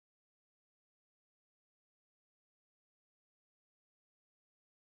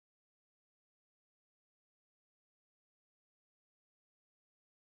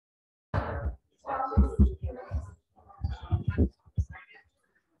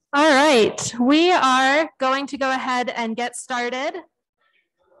All right, we are going to go ahead and get started.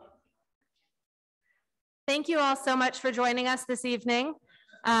 Thank you all so much for joining us this evening.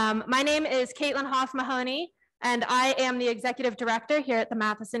 My name is Caitlin Hoff-Mahoney, and I am the Executive Director here at the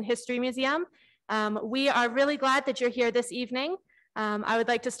Matheson History Museum. We are really glad that you're here this evening. I would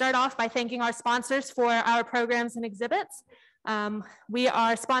like to start off by thanking our sponsors for our programs and exhibits. We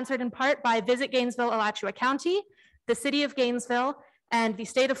are sponsored in part by Visit Gainesville-Alachua County, the City of Gainesville, and the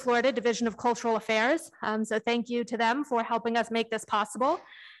State of Florida Division of Cultural Affairs. So thank you to them for helping us make this possible.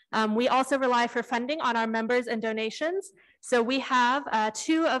 We also rely for funding on our members and donations. So we have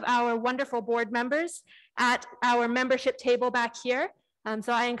two of our wonderful board members at our membership table back here.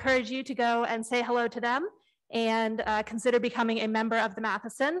 So I encourage you to go and say hello to them and consider becoming a member of the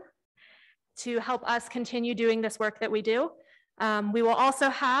Matheson to help us continue doing this work that we do. We will also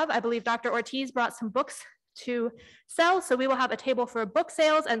have, I believe Dr. Ortiz brought some books to sell, so we will have a table for book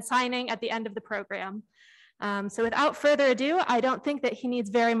sales and signing at the end of the program. So without further ado, I don't think that he needs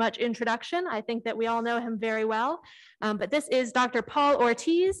very much introduction. I think that we all know him very well, but this is Dr. Paul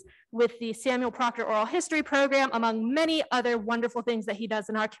Ortiz with the Samuel Proctor Oral History Program, among many other wonderful things that he does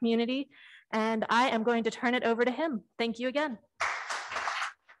in our community. And I am going to turn it over to him. Thank you again.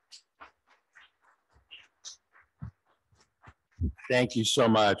 Thank you so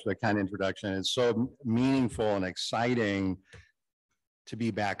much for that kind introduction. It's so meaningful and exciting to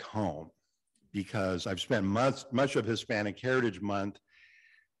be back home because I've spent much of Hispanic Heritage Month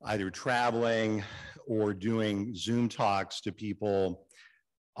either traveling or doing Zoom talks to people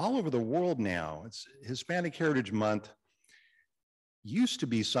all over the world now. It's Hispanic Heritage Month used to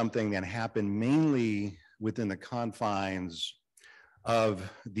be something that happened mainly within the confines of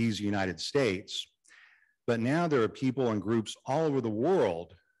these United States. But now there are people and groups all over the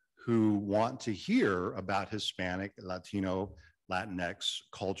world who want to hear about Hispanic, Latino, Latinx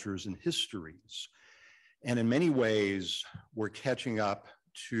cultures and histories. And in many ways, we're catching up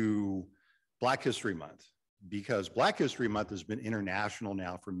to Black History Month because Black History Month has been international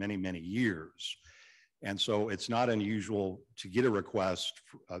now for many, many years. And so it's not unusual to get a request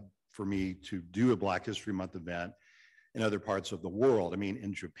for me to do a Black History Month event in other parts of the world. I mean,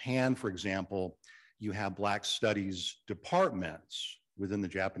 in Japan, for example, you have Black studies departments within the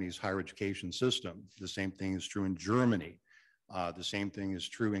Japanese higher education system. The same thing is true in Germany. The same thing is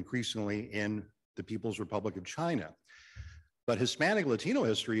true increasingly in the People's Republic of China. But Hispanic Latino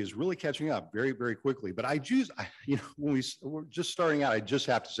history is really catching up very, very quickly. But when we're just starting out, I just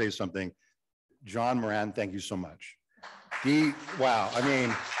have to say something. John Moran, thank you so much. Wow, I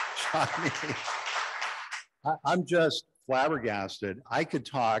mean, I'm just flabbergasted. I could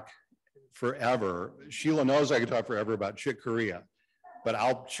talk forever. Sheila knows I could talk forever about Chick Corea, but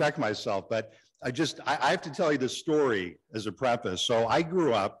I'll check myself. But I have to tell you this story as a preface. So I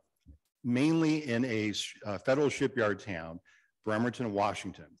grew up mainly in a federal shipyard town, Bremerton,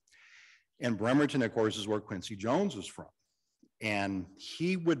 Washington. And Bremerton, of course, is where Quincy Jones was from. And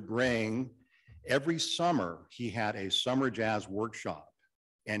he would bring, every summer, he had a summer jazz workshop.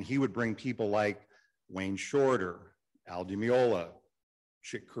 And he would bring people like Wayne Shorter, Al Di Meola,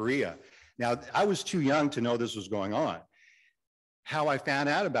 Chick Corea. Now, I was too young to know this was going on. How I found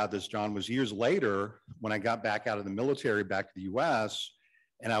out about this, John, was years later when I got back out of the military, back to the US,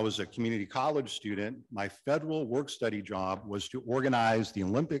 and I was a community college student. My federal work study job was to organize the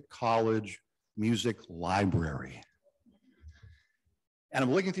Olympic College Music Library. And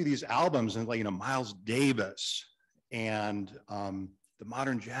I'm looking through these albums and Miles Davis and the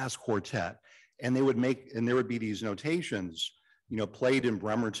Modern Jazz Quartet, and there would be these notations, played in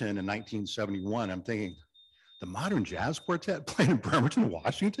Bremerton in 1971. I'm thinking, the Modern Jazz Quartet played in Bremerton,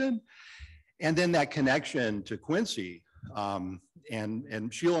 Washington? And then that connection to Quincy. And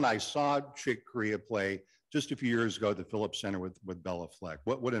Sheila and I saw Chick Corea play just a few years ago at the Phillips Center with Bella Fleck.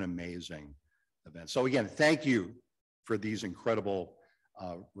 What an amazing event. So again, thank you for these incredible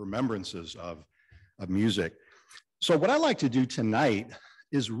remembrances of music. So what I'd like to do tonight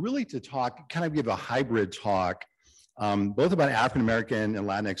is really to talk, kind of give a hybrid talk, both about African-American and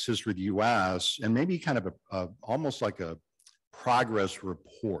Latinx history of the US, and maybe kind of almost like a progress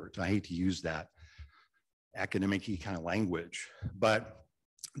report. I hate to use that academic-y kind of language, but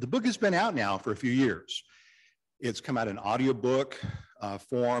the book has been out now for a few years. It's come out in audiobook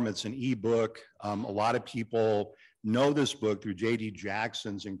form, it's an ebook. A lot of people know this book through J.D.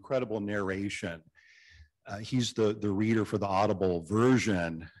 Jackson's incredible narration. He's the reader for the Audible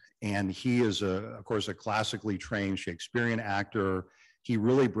version, and he is, of course, a classically trained Shakespearean actor. He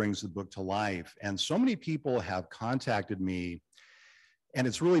really brings the book to life. And so many people have contacted me And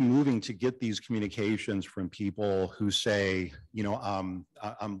it's really moving to get these communications from people who say, you know, I'm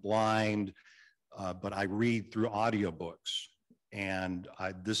blind, but I read through audiobooks, and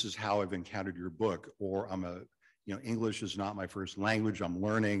this is how I've encountered your book. Or you know, English is not my first language, I'm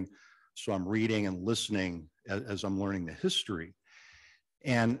learning, so I'm reading and listening as I'm learning the history.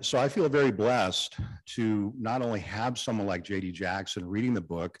 And so I feel very blessed to not only have someone like J.D. Jackson reading the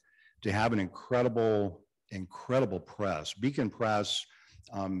book, to have an incredible press. Beacon Press,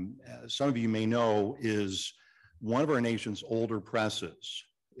 some of you may know, is one of our nation's older presses.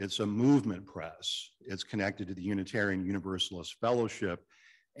 It's a movement press. It's connected to the Unitarian Universalist Fellowship,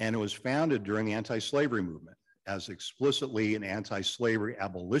 and it was founded during the anti-slavery movement as explicitly an anti-slavery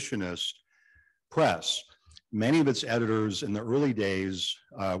abolitionist press. Many of its editors in the early days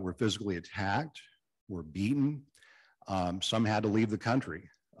were physically attacked, were beaten. Some had to leave the country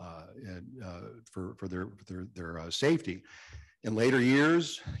for their safety. In later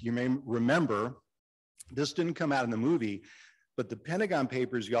years, you may remember, this didn't come out in the movie, but the Pentagon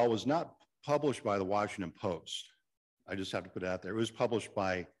Papers, y'all, was not published by the Washington Post. I just have to put it out there. It was published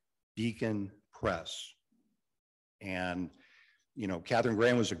by Beacon Press. And, you know, Katharine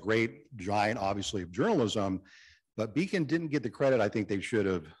Graham was a great giant, obviously, of journalism, but Beacon didn't get the credit I think they should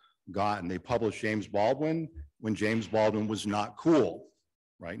have gotten. They published James Baldwin when James Baldwin was not cool.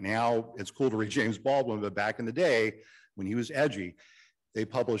 Right now, it's cool to read James Baldwin, but back in the day, when he was edgy, they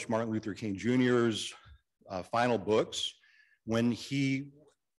published Martin Luther King Jr.'s final books when he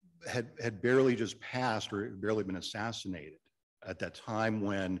had barely just passed or barely been assassinated, at that time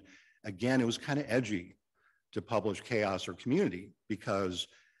when, again, it was kind of edgy to publish Chaos or Community, because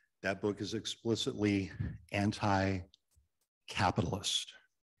that book is explicitly anti-capitalist.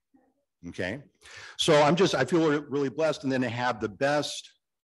 Okay, so I feel really blessed, and then to have the best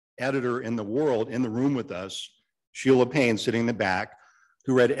editor in the world in the room with us, Sheila Payne, sitting in the back,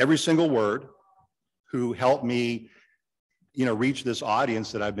 who read every single word, who helped me, you know, reach this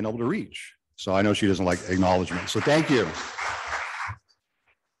audience that I've been able to reach. So I know she doesn't like acknowledgement, so thank you.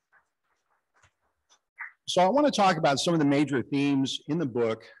 So I want to talk about some of the major themes in the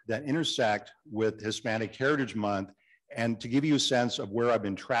book that intersect with Hispanic Heritage Month, and to give you a sense of where I've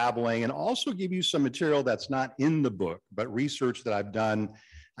been traveling, and also give you some material that's not in the book, but research that I've done.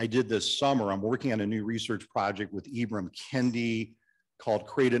 I did this summer. I'm working on a new research project with Ibram Kendi called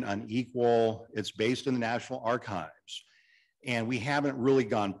Created Unequal. It's based in the National Archives. And we haven't really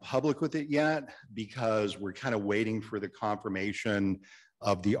gone public with it yet because we're kind of waiting for the confirmation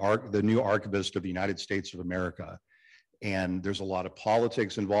of the new archivist of the United States of America. And there's a lot of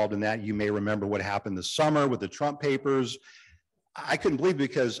politics involved in that. You may remember what happened this summer with the Trump papers. I couldn't believe it,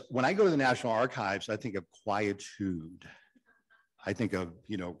 because when I go to the National Archives, I think of quietude. I think of,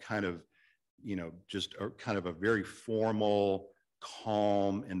 you know, kind of, you know, just kind of a very formal,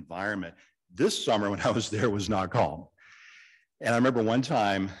 calm environment. This summer when I was there was not calm. And I remember one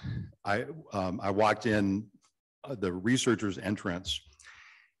time I walked in the researcher's entrance,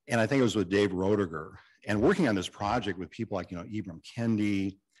 and I think it was with Dave Roediger, and working on this project with people like, you know, Ibram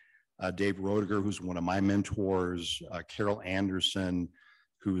Kendi, Dave Roediger, who's one of my mentors, Carol Anderson,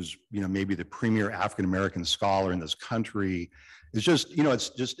 who's, you know, maybe the premier African-American scholar in this country. It's just, you know, it's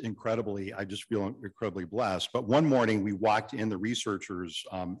just incredibly, I just feel incredibly blessed. But one morning we walked in the researcher's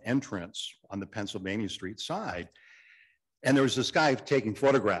entrance on the Pennsylvania Street side, and there was this guy taking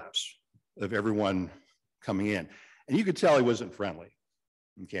photographs of everyone coming in. And you could tell he wasn't friendly.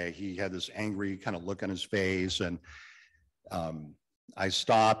 Okay, he had this angry kind of look on his face, and I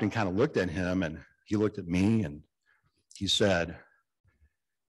stopped and kind of looked at him, and he looked at me and he said,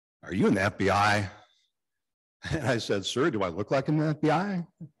 "Are you in the FBI?" And I said, "Sir, do I look like I'm in the FBI?"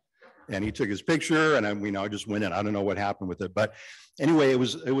 And he took his picture, and I just went in. I don't know what happened with it, but anyway, it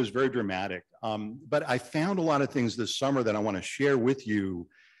was very dramatic. But I found a lot of things this summer that I want to share with you,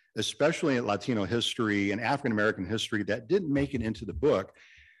 especially in Latino history and African American history, that didn't make it into the book,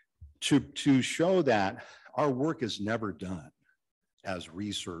 to show that our work is never done as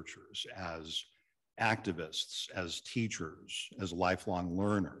researchers, as activists, as teachers, as lifelong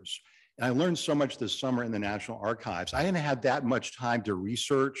learners. And I learned so much this summer in the National Archives. I didn't have that much time to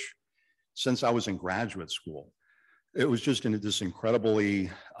research since I was in graduate school. It was just this incredibly,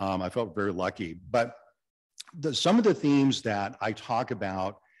 I felt very lucky. But some of the themes that I talk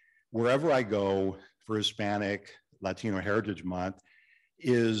about wherever I go for Hispanic Latino Heritage Month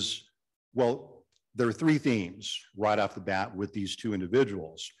is, well, there are three themes right off the bat with these two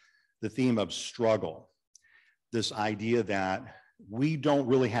individuals. The theme of struggle, this idea that we don't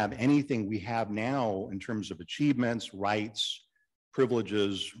really have anything we have now in terms of achievements, rights,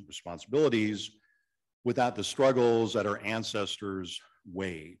 privileges, responsibilities, without the struggles that our ancestors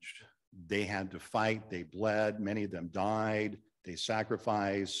waged. They had to fight, they bled, many of them died, they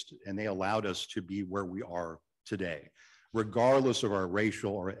sacrificed, and they allowed us to be where we are today, regardless of our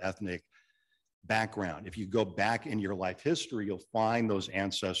racial or ethnic background. If you go back in your life history, you'll find those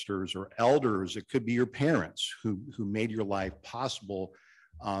ancestors or elders, it could be your parents who made your life possible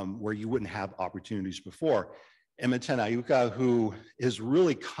where you wouldn't have opportunities before. Emeten Ayuka, who is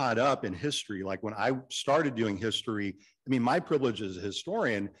really caught up in history. Like when I started doing history, I mean, my privilege as a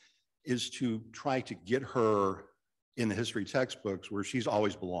historian is to try to get her in the history textbooks where she's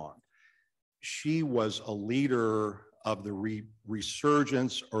always belonged. She was a leader of the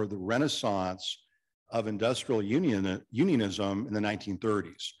resurgence or the renaissance of industrial unionism in the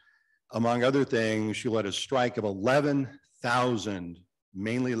 1930s. Among other things, she led a strike of 11,000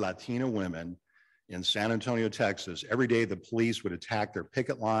 mainly Latina women in San Antonio, Texas. Every day the police would attack their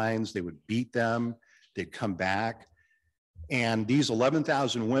picket lines, they would beat them, they'd come back. And these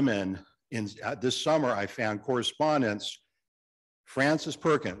 11,000 women, this summer I found correspondence, Frances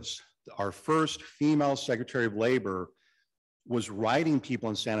Perkins, our first female Secretary of Labor, was writing people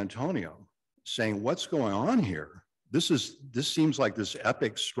in San Antonio saying, what's going on here? This seems like this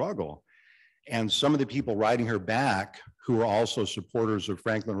epic struggle. And some of the people writing her back, who were also supporters of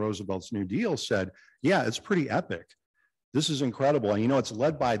Franklin Roosevelt's New Deal, said, yeah, it's pretty epic. This is incredible. And you know, it's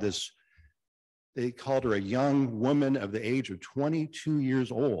led by this, they called her a young woman of the age of 22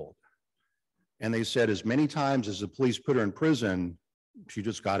 years old. And they said as many times as the police put her in prison, she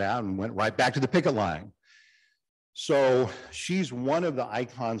just got out and went right back to the picket line. So she's one of the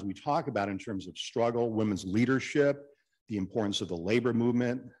icons we talk about in terms of struggle, women's leadership, the importance of the labor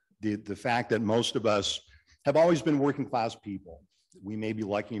movement, the fact that most of us have always been working class people. We may be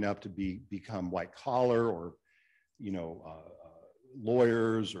lucky enough to become white collar or, you know,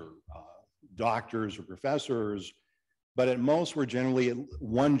 lawyers or doctors or professors, but at most we're generally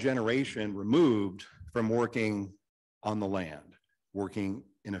one generation removed from working on the land, working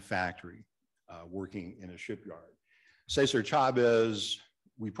in a factory, working in a shipyard. Cesar Chavez,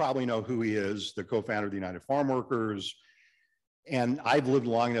 we probably know who he is, the co-founder of the United Farm Workers. And I've lived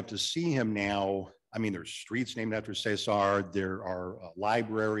long enough to see him now. I mean, there's streets named after Cesar, there are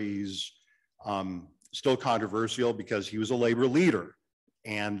libraries, still controversial because he was a labor leader.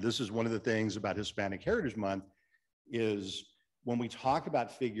 And this is one of the things about Hispanic Heritage Month is when we talk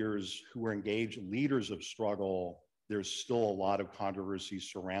about figures who are engaged leaders of struggle, there's still a lot of controversy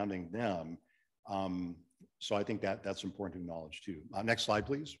surrounding them. So I think that's important to acknowledge too. Next slide,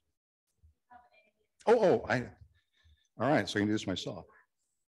 please. All right, so I can do this myself.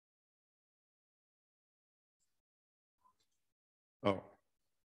 Oh,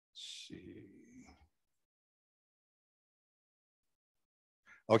 let's see.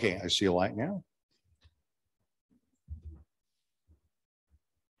 Okay, I see a light now.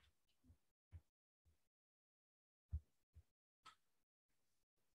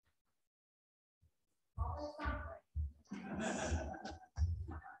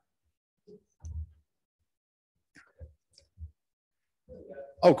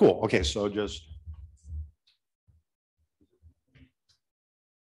 Oh, cool. Okay, so just.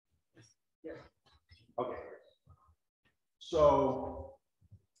 Okay. So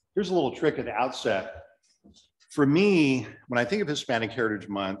here's a little trick at the outset. For me, when I think of Hispanic Heritage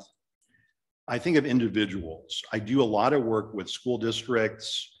Month, I think of individuals. I do a lot of work with school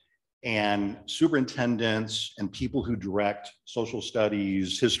districts and superintendents and people who direct social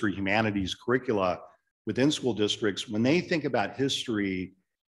studies, history, humanities curricula within school districts. When they think about history,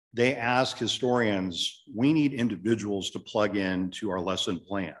 they ask historians, we need individuals to plug into our lesson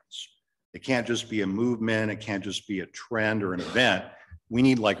plans. It can't just be a movement, it can't just be a trend or an event. We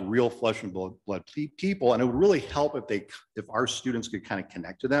need like real flesh and blood people, and it would really help if our students could kind of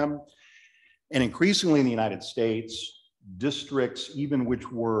connect to them. And increasingly in the United States, districts, even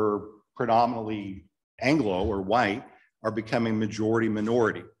which were predominantly Anglo or white, are becoming majority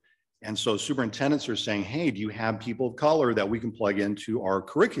minority. And so superintendents are saying, hey, do you have people of color that we can plug into our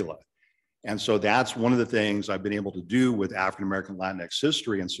curricula? And so that's one of the things I've been able to do with African-American Latinx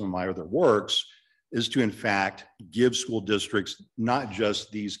history and some of my other works, is to in fact give school districts not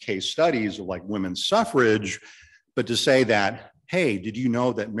just these case studies of like women's suffrage, but to say that, hey, did you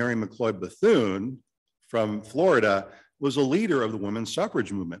know that Mary McLeod Bethune from Florida was a leader of the women's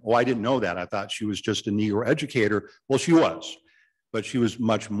suffrage movement? Oh, I didn't know that. I thought she was just a Negro educator. Well, she was, but she was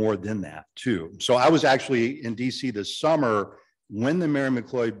much more than that too. So I was actually in DC this summer when the Mary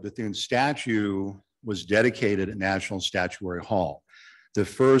McLeod Bethune statue was dedicated at National Statuary Hall, the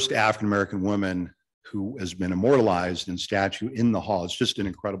first African-American woman who has been immortalized in statue in the hall. It's just an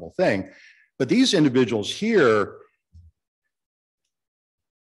incredible thing. But these individuals here,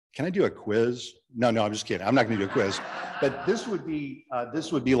 can I do a quiz? No, I'm just kidding. I'm not going to do a quiz. But this would be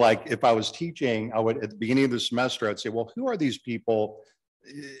like if I was teaching, I would, at the beginning of the semester, I'd say, well, who are these people?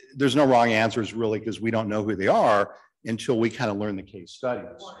 There's no wrong answers really, because we don't know who they are until we kind of learn the case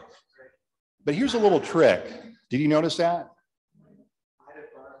studies. But here's a little trick. Did you notice that?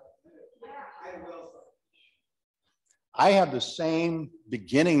 I have the same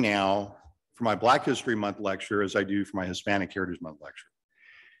beginning now for my Black History Month lecture as I do for my Hispanic Heritage Month lecture.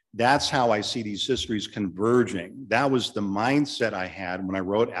 That's how I see these histories converging. That was the mindset I had when I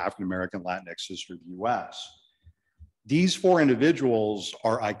wrote African American Latinx history of the US. These four individuals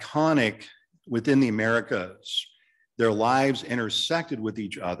are iconic within the Americas. Their lives intersected with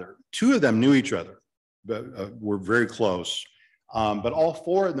each other. Two of them knew each other, but were very close. But all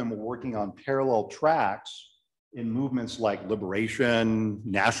four of them were working on parallel tracks in movements like liberation,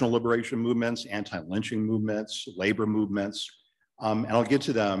 national liberation movements, anti-lynching movements, labor movements. And I'll get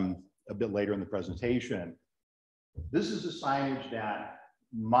to them a bit later in the presentation. This is the signage that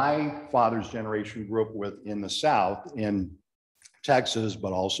my father's generation grew up with in the South, in Texas,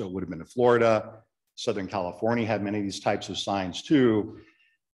 but also would have been in Florida. Southern California had many of these types of signs too.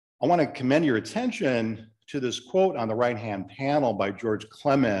 I want to commend your attention to this quote on the right-hand panel by George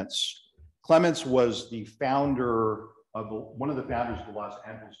Clements. Clements was the founder of one of the founders of the Los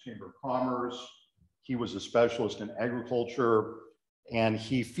Angeles Chamber of Commerce. He was a specialist in agriculture, and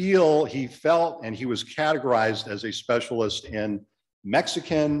he felt, and he was categorized as a specialist in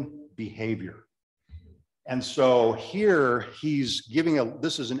Mexican behavior. And so here he's giving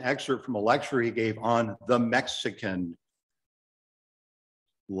this is an excerpt from a lecture he gave on the Mexican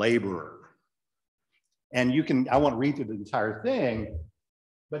laborer. And I won't read through the entire thing,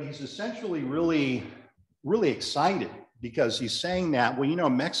 but he's essentially really excited because he's saying that, well, you know,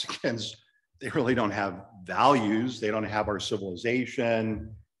 Mexicans, they really don't have values. They don't have our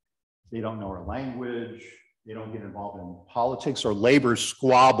civilization. They don't know our language. They don't get involved in politics or labor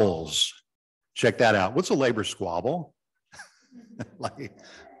squabbles. Check that out. What's a labor squabble?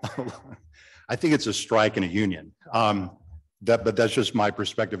 I think it's a strike in a union. But that's just my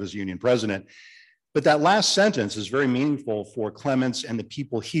perspective as union president. But that last sentence is very meaningful for Clements and the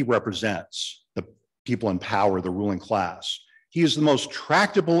people he represents, the people in power, the ruling class. He is the most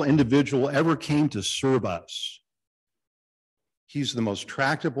tractable individual ever came to serve us. He's the most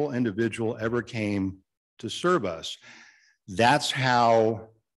tractable individual ever came to serve us. That's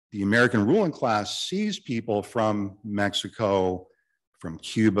how the American ruling class sees people from Mexico, from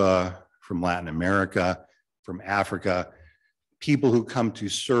Cuba, from Latin America, from Africa, people who come to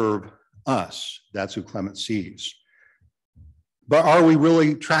serve us. That's who Clements sees. But are we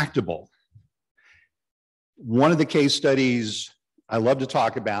really tractable? One of the case studies I love to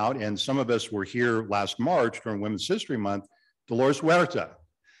talk about, and some of us were here last March during Women's History Month, Dolores Huerta,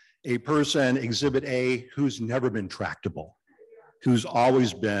 a person, Exhibit A, who's never been tractable, who's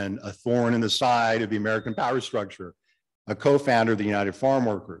always been a thorn in the side of the American power structure, a co-founder of the United Farm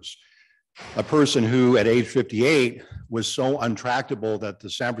Workers, a person who at age 58 was so untractable that the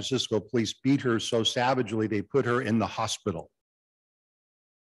San Francisco police beat her so savagely they put her in the hospital.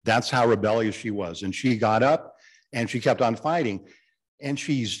 That's how rebellious she was. And she got up and she kept on fighting. And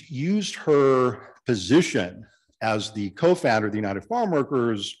she's used her position as the co-founder of the United Farm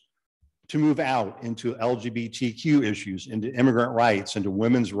Workers to move out into LGBTQ issues, into immigrant rights, into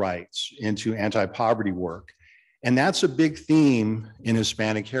women's rights, into anti-poverty work. And that's a big theme in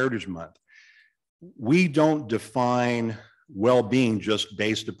Hispanic Heritage Month. We don't define well-being just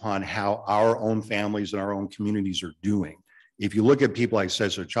based upon how our own families and our own communities are doing. If you look at people like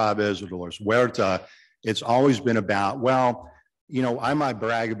Cesar Chavez or Dolores Huerta, it's always been about, well, you know, I might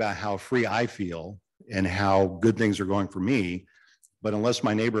brag about how free I feel and how good things are going for me, but unless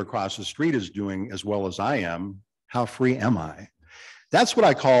my neighbor across the street is doing as well as I am, how free am I? That's what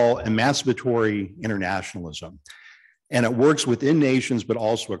I call emancipatory internationalism. And it works within nations, but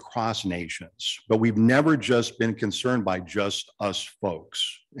also across nations. But we've never just been concerned by just us folks.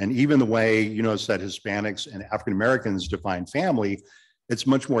 And even the way, you notice that Hispanics and African Americans define family, it's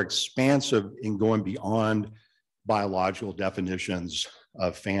much more expansive in going beyond biological definitions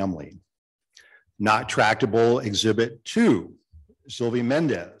of family. Not tractable, Exhibit 2, Sylvia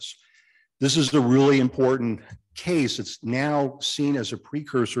Mendez. This is the really important case. It's now seen as a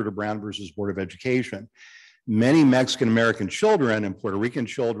precursor to Brown versus Board of Education. Many Mexican American children and Puerto Rican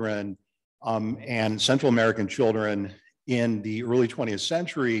children and Central American children in the early 20th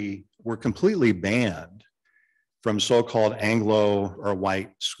century were completely banned from so-called Anglo or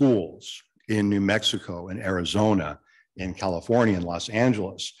white schools in New Mexico, in Arizona, in California, in Los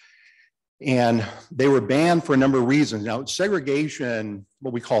Angeles. And they were banned for a number of reasons. Now, segregation,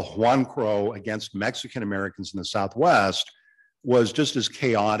 what we call Juan Crow against Mexican Americans in the Southwest, was just as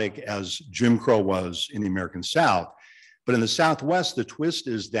chaotic as Jim Crow was in the American South. But in the Southwest, the twist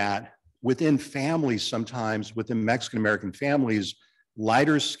is that within families, sometimes within Mexican American families,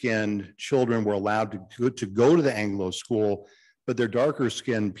 lighter skinned children were allowed to go to the Anglo school, but their darker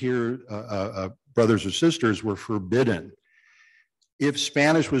skinned peer brothers or sisters were forbidden. If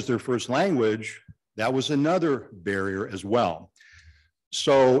Spanish was their first language, that was another barrier as well.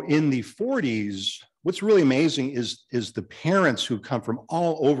 So in the 40s, what's really amazing is the parents who come from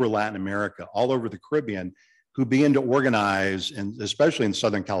all over Latin America, all over the Caribbean, who begin to organize, and especially in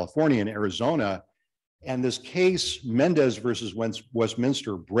Southern California and Arizona. And this case, Mendez versus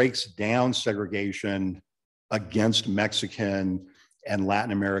Westminster, breaks down segregation against Mexican and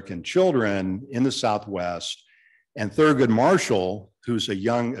Latin American children in the Southwest. And Thurgood Marshall, who's a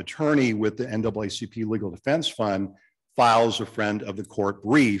young attorney with the NAACP Legal Defense Fund, files a friend of the court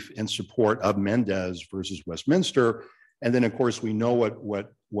brief in support of Mendez versus Westminster. And then, of course, we know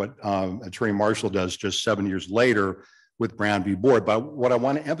what Attorney Marshall does just 7 years later with Brown v. Board. But what I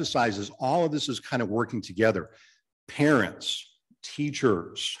want to emphasize is all of this is kind of working together. Parents,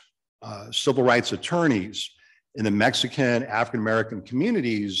 teachers, civil rights attorneys in the Mexican, African-American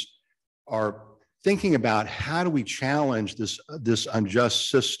communities are thinking about how do we challenge this unjust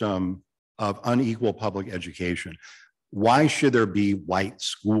system of unequal public education? Why should there be white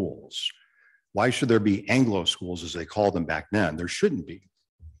schools? Why should there be Anglo schools, as they called them back then? There shouldn't be.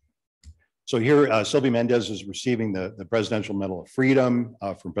 So here, Sylvia Mendez is receiving the Presidential Medal of Freedom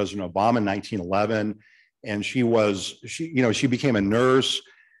from President Obama in 1911. And she became a nurse,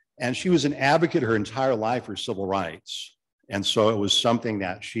 and she was an advocate her entire life for civil rights. And so it was something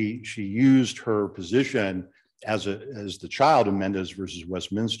that she used her position as the child of Mendez versus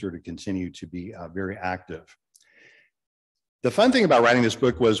Westminster to continue to be very active. The fun thing about writing this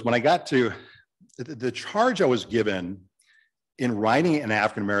book was when I got to the charge I was given in writing an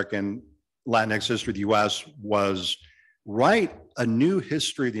African-American Latinx history of the US was write a new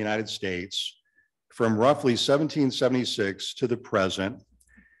history of the United States from roughly 1776 to the present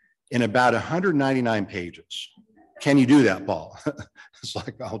in about 199 pages. Can you do that, Paul? It's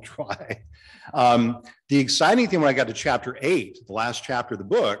like, I'll try. The exciting thing when I got to chapter 8, the last chapter of the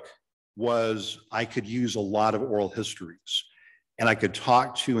book, was I could use a lot of oral histories. And I could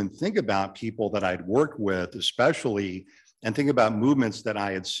talk to and think about people that I'd worked with, especially, and think about movements that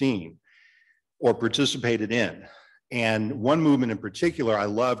I had seen or participated in. And one movement in particular, I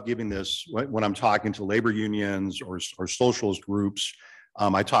love giving this when I'm talking to labor unions or socialist groups.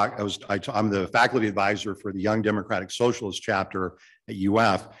 I'm the faculty advisor for the Young Democratic Socialist chapter at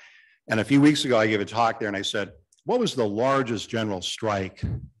UF. And a few weeks ago, I gave a talk there and I said, what was the largest general strike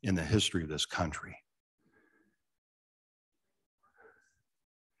in the history of this country?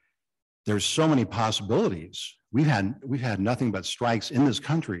 There's so many possibilities. We've had nothing but strikes in this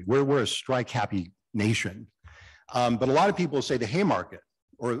country. We're a strike-happy nation. But a lot of people say the Haymarket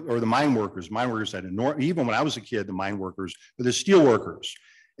or the mine workers. Mine workers had even when I was a kid, the mine workers, or the steel workers.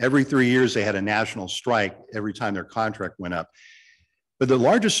 Every 3 years, they had a national strike every time their contract went up. But the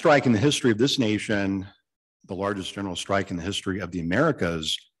largest strike in the history of this nation, the largest general strike in the history of the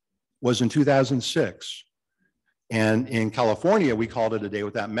Americas, was in 2006. And in California, we called it a day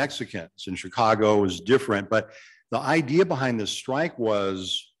without Mexicans. In Chicago, it was different. But the idea behind this strike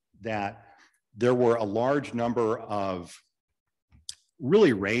was that there were a large number of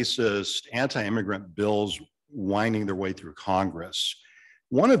really racist, anti-immigrant bills winding their way through Congress.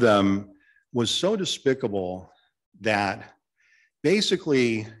 One of them was so despicable that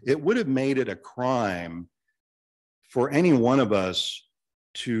basically it would have made it a crime for any one of us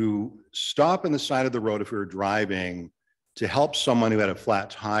to stop on the side of the road if we were driving to help someone who had a flat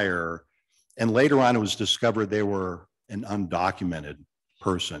tire. And later on, it was discovered they were an undocumented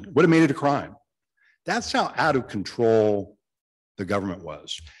person. It would have made it a crime. That's how out of control the government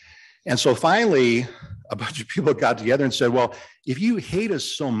was. And so finally, a bunch of people got together and said, well, if you hate us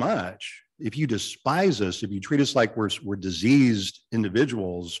so much, if you despise us, if you treat us like we're diseased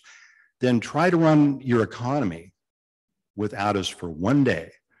individuals, then try to run your economy without us for one day.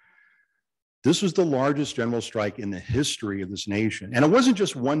 This was the largest general strike in the history of this nation. And it wasn't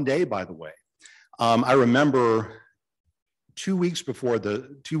just one day, by the way. I remember 2 weeks before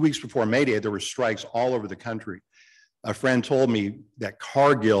May Day, there were strikes all over the country. A friend told me that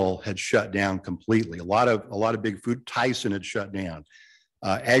Cargill had shut down completely. A lot of big food, Tyson had shut down,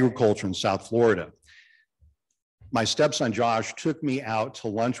 agriculture in South Florida. My stepson Josh took me out to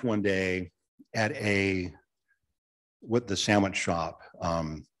lunch one day at the sandwich shop.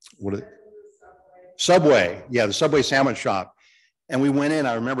 Subway, yeah, the Subway sandwich shop. And we went in,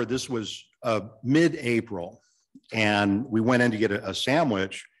 I remember this was mid-April, and we went in to get a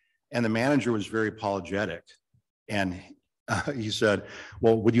sandwich, and the manager was very apologetic. And he said,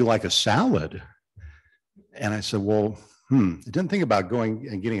 well, would you like a salad? And I said, well, I didn't think about going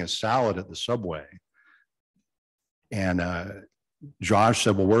and getting a salad at the Subway. And Josh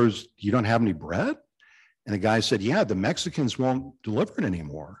said, well, you don't have any bread? And the guy said, yeah, the Mexicans won't deliver it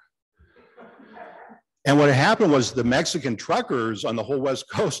anymore. And what had happened was the Mexican truckers on the whole West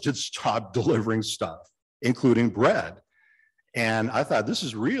Coast had stopped delivering stuff, including bread. And I thought, this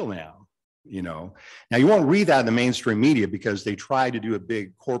is real now, you know. Now, you won't read that in the mainstream media because they tried to do a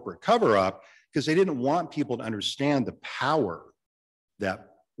big corporate cover-up because they didn't want people to understand the power that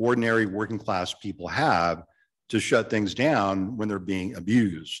ordinary working class people have to shut things down when they're being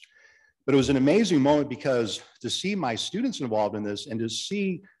abused. But it was an amazing moment because to see my students involved in this and to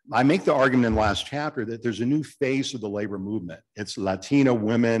see, I make the argument in the last chapter that there's a new face of the labor movement. It's Latina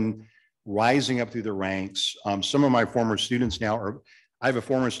women rising up through the ranks. Some of my former students now I have a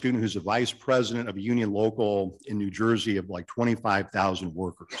former student who's a vice president of a union local in New Jersey of like 25,000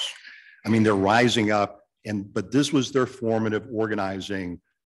 workers. I mean, they're rising up, but this was their formative organizing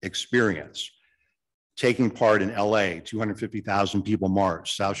experience. Taking part in LA, 250,000 people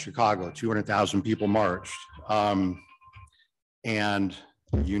marched, South Chicago, 200,000 people marched. And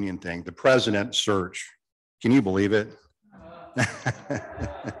the union thing, the president search. Can you believe it?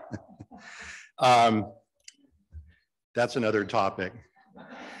 That's another topic.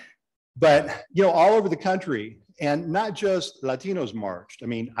 But, you know, all over the country, and not just Latinos marched. I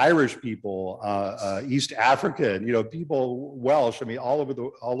mean, Irish people, East African, you know, people, Welsh, I mean, all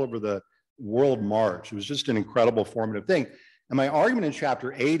over the world march. It was just an incredible formative thing. And my argument in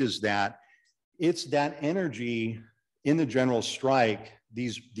chapter 8 is that it's that energy in the general strike,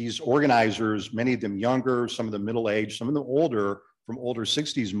 these organizers, many of them younger, some of them middle-aged, some of them older, from older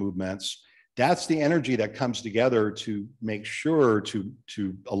 60s movements, that's the energy that comes together to make sure to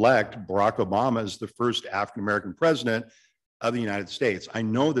elect Barack Obama as the first African-American president of the United States. I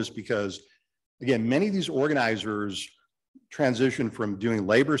know this because, again, many of these organizers transitioned from doing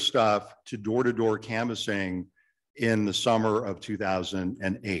labor stuff to door-to-door canvassing in the summer of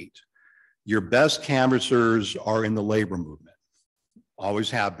 2008. Your best canvassers are in the labor movement. Always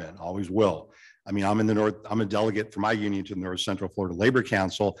have been, always will. I mean, I'm a delegate for my union to the North Central Florida Labor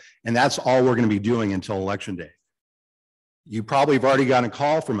Council, and that's all we're going to be doing until Election Day. You probably have already gotten a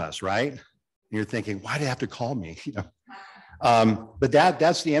call from us, right? And you're thinking, why do they have to call me? You know, but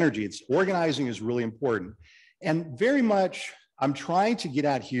that's the energy. It's organizing is really important. And very much, I'm trying to get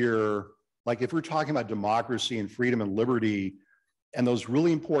at here, like if we're talking about democracy and freedom and liberty and those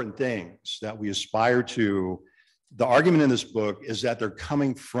really important things that we aspire to, the argument in this book is that they're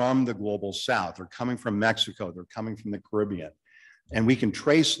coming from the global South. They're coming from Mexico. They're coming from the Caribbean. And we can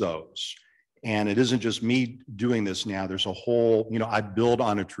trace those. And it isn't just me doing this now. There's a whole, you know, I build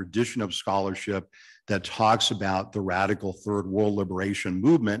on a tradition of scholarship that talks about the radical third world liberation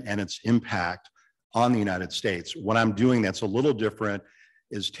movement and its impact on the United States. What I'm doing that's a little different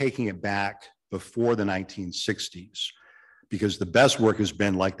is taking it back before the 1960s, because the best work has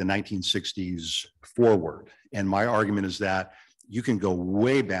been like the 1960s forward. And my argument is that you can go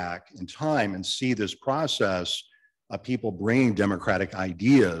way back in time and see this process of people bringing democratic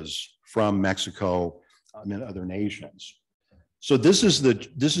ideas from Mexico and other nations. So this is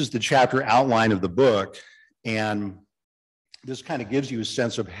the chapter outline of the book. And this kind of gives you a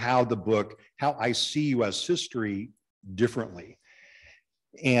sense of how how I see US history differently.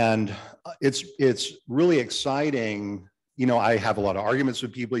 And it's really exciting. You know, I have a lot of arguments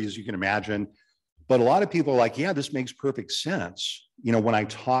with people, as you can imagine, but a lot of people are like, yeah, this makes perfect sense. You know, when I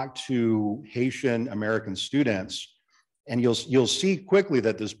talk to Haitian American students, and you'll see quickly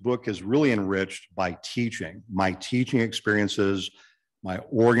that this book is really enriched by teaching, my teaching experiences, my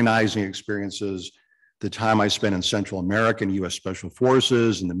organizing experiences, the time I spent in Central America and US Special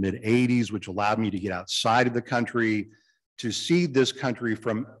Forces in the mid 80s, which allowed me to get outside of the country, to see this country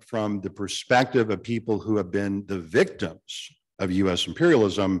from the perspective of people who have been the victims of US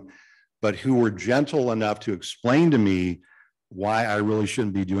imperialism, but who were gentle enough to explain to me why I really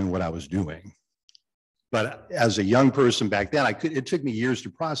shouldn't be doing what I was doing. But as a young person back then, it took me years to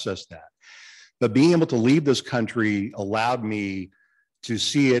process that. But being able to leave this country allowed me to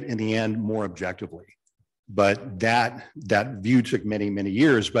see it in the end more objectively. But that view took many, many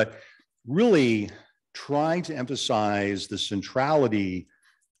years. But really trying to emphasize the centrality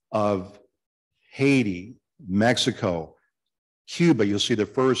of Haiti, Mexico, Cuba. You'll see the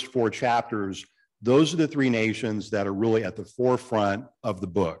first 4 chapters. Those are the 3 nations that are really at the forefront of the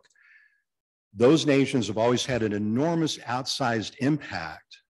book. those nations have always had an enormous outsized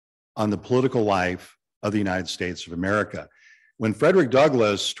impact on the political life of the United States of America. When Frederick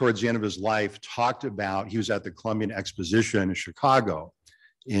Douglass, towards the end of his life, talked about, he was at the Columbian Exposition in Chicago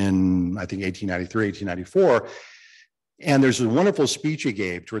in, I think, 1893, 1894. And there's a wonderful speech he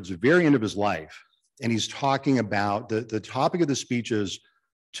gave towards the very end of his life. And he's talking about, the topic of the speech is,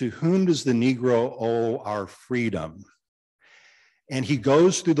 to whom does the Negro owe our freedom? And he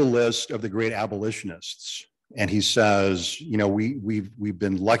goes through the list of the great abolitionists. And he says, you know, we've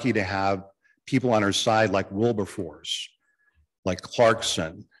been lucky to have people on our side like Wilberforce, like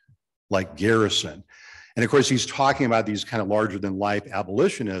Clarkson, like Garrison. And of course, he's talking about these kind of larger than life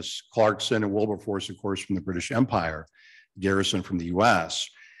abolitionists, Clarkson and Wilberforce, of course, from the British Empire, Garrison from the US.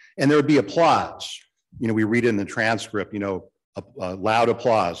 And there would be applause. You know, we read it in the transcript, you know, loud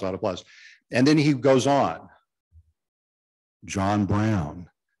applause, loud applause. And then he goes on, John Brown,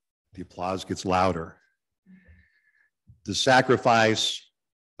 the applause gets louder. The sacrifice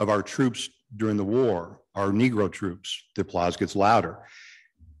of our troops during the war, our Negro troops, the applause gets louder.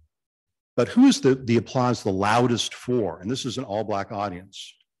 But who is the applause the loudest for? And this is an all Black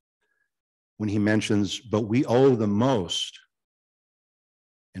audience. When he mentions, but we owe the most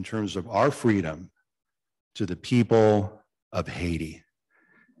in terms of our freedom to the people of Haiti.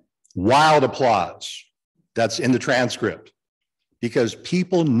 Wild applause. That's in the transcript. Because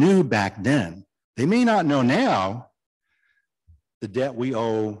people knew back then, they may not know now, the debt we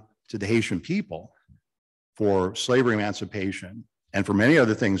owe to the Haitian people for slavery emancipation and for many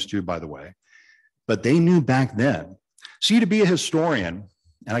other things too, by the way. But they knew back then. See, to be a historian,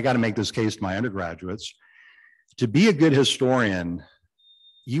 and I got to make this case to my undergraduates, to be a good historian,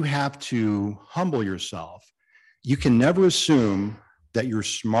 you have to humble yourself. You can never assume that you're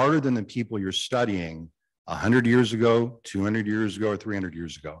smarter than the people you're studying 100 years ago, 200 years ago, or 300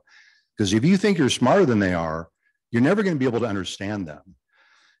 years ago. Because if you think you're smarter than they are, you're never going to be able to understand them.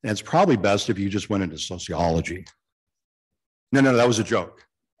 And it's probably best if you just went into sociology. No, that was a joke.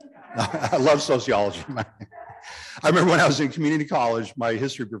 I love sociology. I remember when I was in community college, my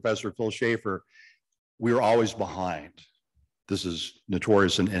history professor, Phil Schaefer, we were always behind. This is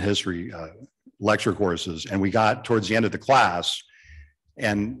notorious in history lecture courses. And we got towards the end of the class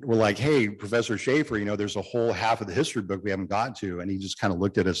and we're like, hey, Professor Schaefer, you know, there's a whole half of the history book we haven't gotten to. And he just kind of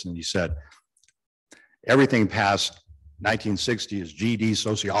looked at us and he said, everything past 1960 is GD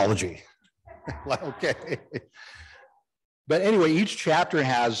sociology. Like, okay. But anyway, each chapter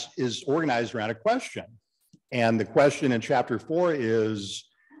is organized around a question. And the question in chapter 4 is,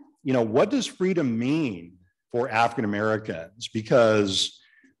 you know, what does freedom mean for African Americans? Because,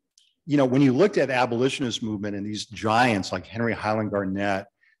 you know, when you looked at the abolitionist movement and these giants like Henry Highland Garnett,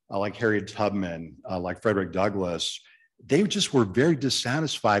 like Harriet Tubman, like Frederick Douglass, they just were very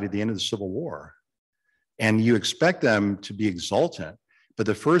dissatisfied at the end of the Civil War. And you expect them to be exultant. But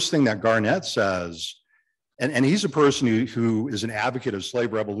the first thing that Garnett says, and he's a person who is an advocate of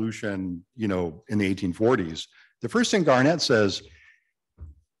slave revolution, you know, in the 1840s. The first thing Garnett says,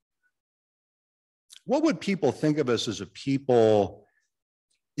 what would people think of us as a people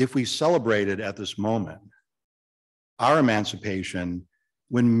if we celebrated at this moment our emancipation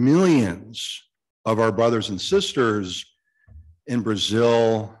when millions of our brothers and sisters in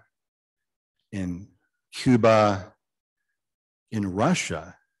Brazil, in Cuba, in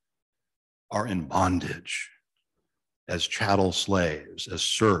Russia are in bondage as chattel slaves, as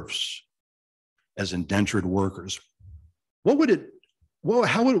serfs, as indentured workers? How would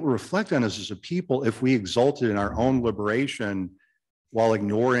it reflect on us as a people if we exulted in our own liberation while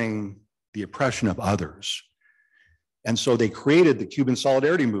ignoring the oppression of others? And so they created the Cuban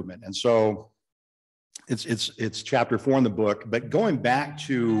Solidarity Movement. And so it's chapter 4 in the book, but going back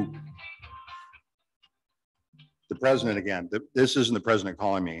to the president again, this isn't the president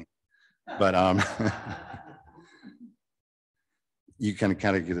calling me, but you can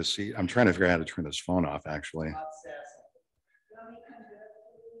kind of get a seat. I'm trying to figure out how to turn this phone off, actually.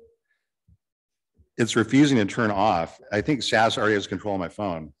 It's refusing to turn off. I think SAS already has control of my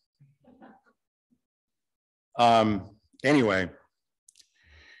phone. Anyway,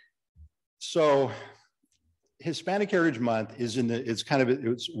 so Hispanic Heritage Month is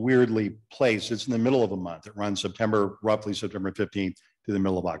it's weirdly placed. It's in the middle of a month. It runs roughly September 15th to the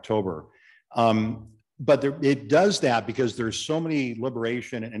middle of October. But it does that because there's so many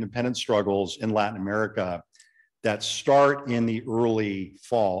liberation and independence struggles in Latin America that start in the early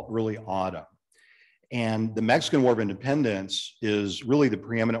fall, early autumn. And the Mexican War of Independence is really the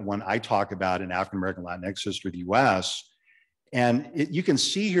preeminent one I talk about in African American Latinx history of the US. And you can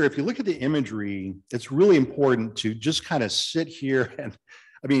see here, if you look at the imagery, it's really important to just kind of sit here. And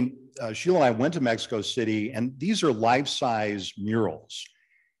I mean, Sheila and I went to Mexico City, and these are life-size murals.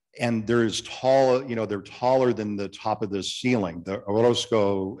 And there's tall, you know, they're taller than the top of the ceiling, the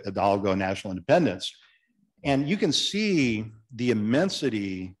Orozco Hidalgo National Independence. And you can see the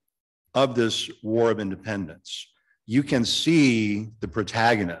immensity of this War of Independence. You can see the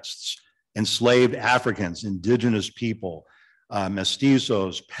protagonists, enslaved Africans, indigenous people,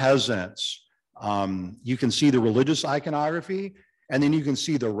 mestizos, peasants. You can see the religious iconography, and then you can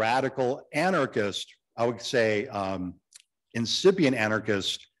see the radical anarchist, I would say incipient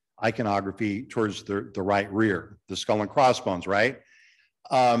anarchist iconography towards the right rear, the skull and crossbones, right?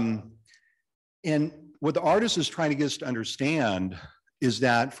 And what the artist is trying to get us to understand is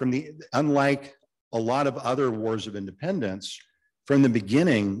that unlike a lot of other wars of independence, from the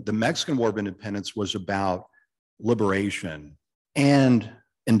beginning, the Mexican War of Independence was about liberation and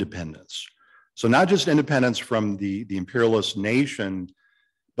independence. So not just independence from the imperialist nation,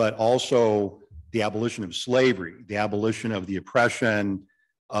 but also the abolition of slavery, the abolition of the oppression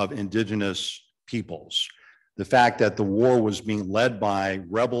of indigenous peoples. The fact that the war was being led by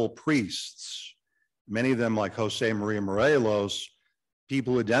rebel priests, many of them like Jose Maria Morelos,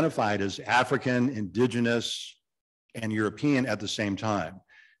 people who identified as African, indigenous, and European at the same time,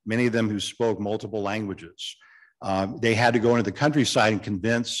 many of them who spoke multiple languages. They had to go into the countryside and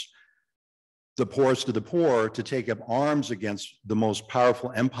convince the poorest of the poor to take up arms against the most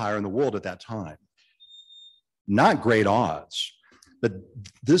powerful empire in the world at that time. Not great odds, but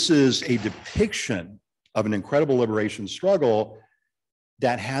this is a depiction of an incredible liberation struggle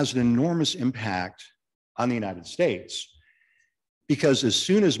that has an enormous impact on the United States. Because as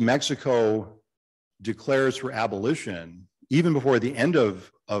soon as Mexico declares for abolition, even before the end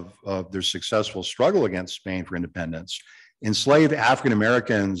of their successful struggle against Spain for independence, enslaved African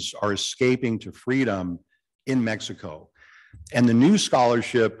Americans are escaping to freedom in Mexico. And the new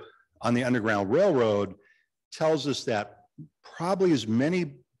scholarship on the Underground Railroad tells us that probably as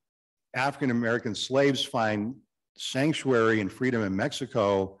many African American slaves find sanctuary and freedom in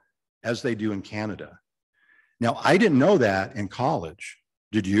Mexico as they do in Canada. Now, I didn't know that in college.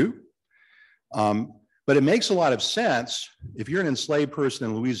 Did you? But it makes a lot of sense. If you're an enslaved person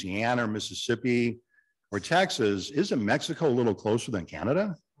in Louisiana or Mississippi or Texas, isn't Mexico a little closer than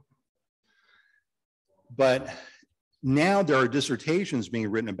Canada? But now there are dissertations being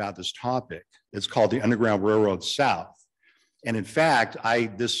written about this topic. It's called the Underground Railroad South. And in fact,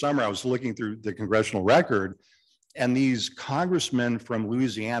 this summer I was looking through the congressional record, and these congressmen from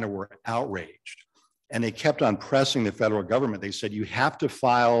Louisiana were outraged. And they kept on pressing the federal government. They said, you have to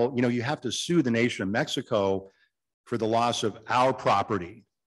file, you have to sue the nation of Mexico for the loss of our property,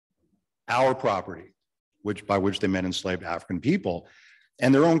 by which they meant enslaved African people.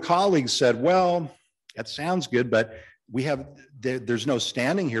 And their own colleagues said, well, that sounds good, but there's no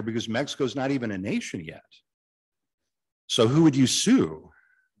standing here because Mexico's not even a nation yet. So who would you sue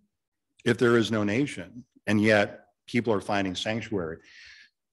if there is no nation? And yet people are finding sanctuary.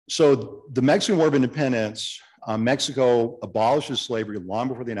 So the Mexican War of Independence, Mexico abolishes slavery long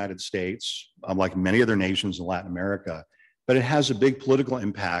before the United States, like many other nations in Latin America, but it has a big political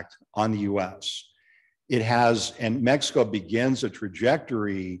impact on the US. And Mexico begins a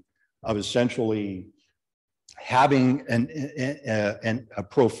trajectory of essentially having a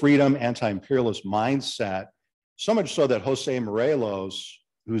pro-freedom, anti-imperialist mindset, so much so that Jose Morelos,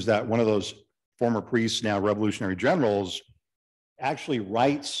 who's one of those former priests, now revolutionary generals, actually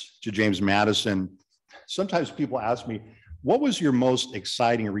writes to James Madison. Sometimes people ask me, what was your most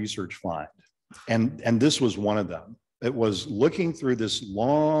exciting research find? And this was one of them. It was looking through this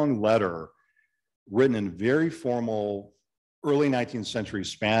long letter written in very formal early 19th century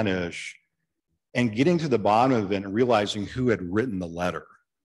Spanish and getting to the bottom of it and realizing who had written the letter.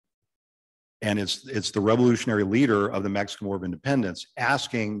 And it's the revolutionary leader of the Mexican War of Independence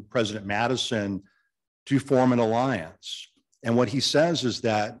asking President Madison to form an alliance. And what he says is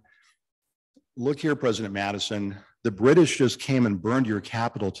that, look here, President Madison, the British just came and burned your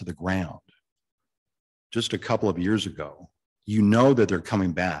capital to the ground just a couple of years ago. You know that they're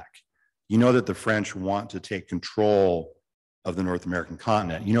coming back. You know that the French want to take control of the North American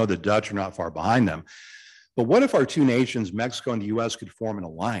continent. You know the Dutch are not far behind them. But what if our two nations, Mexico and the US, could form an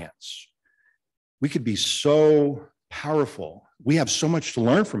alliance? We could be so powerful. We have so much to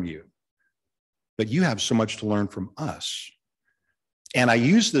learn from you, but you have so much to learn from us. And I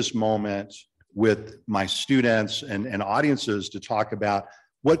use this moment with my students and audiences to talk about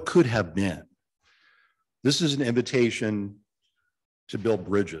what could have been. This is an invitation to build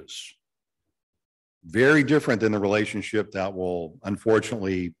bridges. Very different than the relationship that will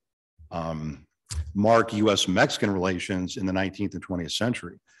unfortunately mark US-Mexican relations in the 19th and 20th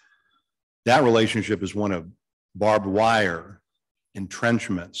century. That relationship is one of barbed wire,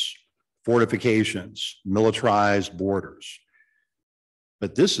 entrenchments, fortifications, militarized borders.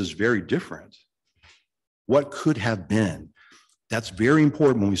 But this is very different. What could have been? That's very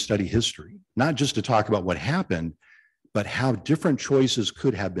important when we study history, not just to talk about what happened, but how different choices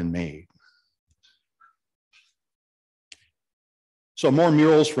could have been made. So more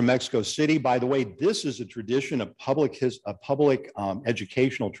murals from Mexico City. By the way, this is a tradition of public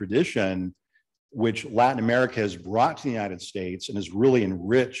educational tradition, which Latin America has brought to the United States and has really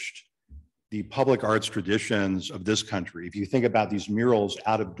enriched the public arts traditions of this country. If you think about these murals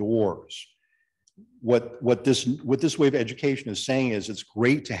out of doors, what this way of education is saying is it's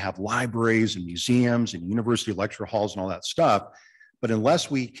great to have libraries and museums and university lecture halls and all that stuff, but unless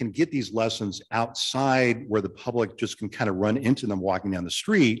we can get these lessons outside where the public just can kind of run into them walking down the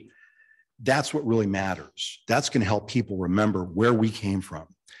street, that's what really matters. That's going to help people remember where we came from.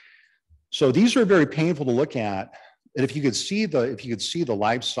 So these are very painful to look at. And if you could see the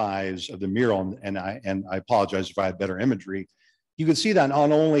life size of the mural, and I apologize if I had better imagery, you can see that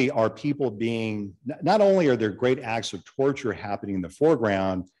not only are there great acts of torture happening in the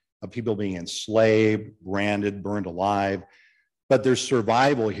foreground of people being enslaved, branded, burned alive, but there's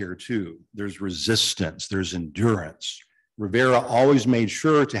survival here too. There's resistance, there's endurance. Rivera always made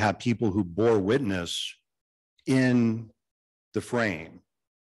sure to have people who bore witness in the frame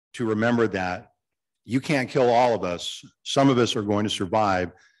to remember that you can't kill all of us. Some of us are going to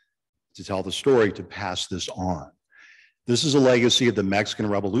survive to tell the story, to pass this on. This is a legacy of the Mexican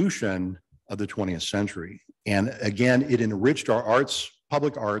Revolution of the 20th century. And again, it enriched our arts,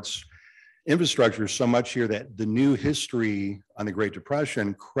 public arts, infrastructure so much here that the new history on the Great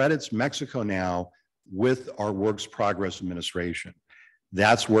Depression credits Mexico now with our Works Progress Administration.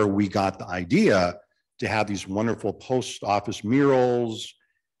 That's where we got the idea to have these wonderful post office murals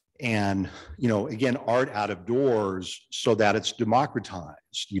and, again, art out of doors so that it's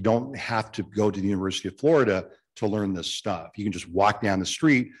democratized. You don't have to go to the University of Florida to learn this stuff. You can just walk down the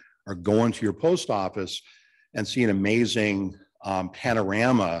street or go into your post office and see an amazing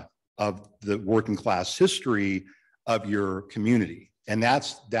panorama of the working class history of your community. And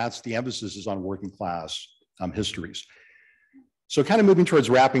that's the emphasis is on working class histories. So kind of moving towards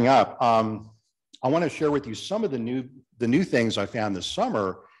wrapping up, I want to share with you some of the new things I found this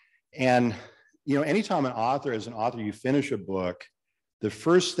summer. And anytime as an author, you finish a book, the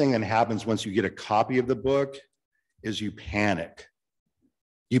first thing that happens once you get a copy of the book is you panic.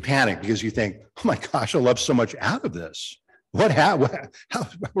 You panic because you think, oh my gosh, I love so much out of this. How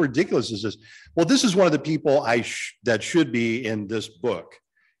ridiculous is this? Well, this is one of the people that should be in this book.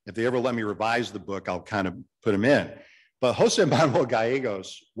 If they ever let me revise the book, I'll kind of put him in. But Jose Manuel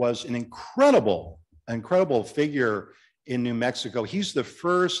Gallegos was an incredible figure in New Mexico. He's the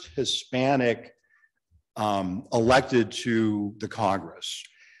first Hispanic elected to the Congress,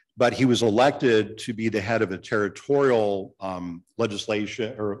 but he was elected to be the head of a territorial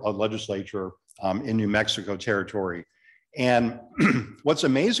legislature in New Mexico territory. And what's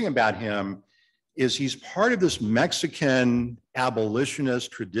amazing about him is he's part of this Mexican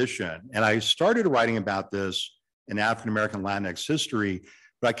abolitionist tradition. And I started writing about this in African-American Latinx history,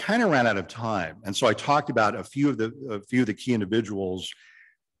 but I kind of ran out of time. And so I talked about a few of the key individuals,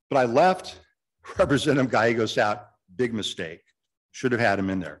 but I left Representative Gallegos out. Big mistake. Should have had him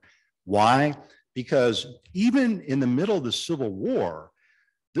in there. Why? Because even in the middle of the Civil War,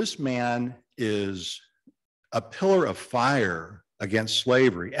 this man is a pillar of fire against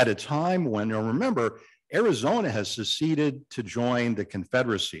slavery at a time when, remember, Arizona has seceded to join the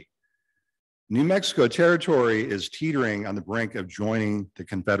Confederacy. New Mexico territory is teetering on the brink of joining the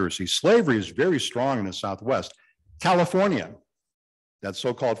Confederacy. Slavery is very strong in the Southwest. California, that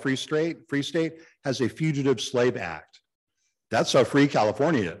so-called free state, has a Fugitive Slave Act. That's how free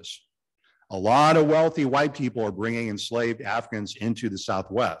California is. A lot of wealthy white people are bringing enslaved Africans into the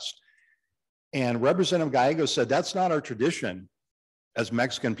Southwest. And Representative Gallegos said, that's not our tradition as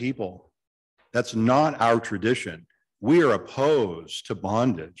Mexican people. That's not our tradition. We are opposed to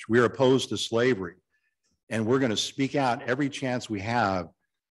bondage. We are opposed to slavery. And we're going to speak out every chance we have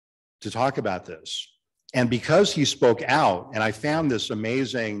to talk about this. And because he spoke out, and I found this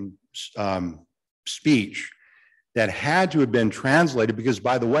amazing speech that had to have been translated, because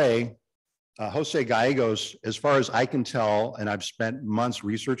by the way, Jose Gallegos, as far as I can tell, and I've spent months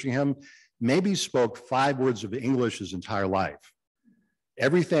researching him, maybe spoke 5 words of English his entire life.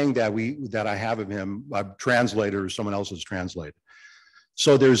 Everything that I have of him, I've translated or someone else has translated.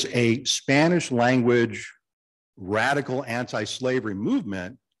 So there's a Spanish language radical anti-slavery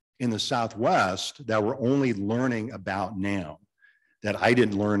movement in the Southwest that we're only learning about now, that I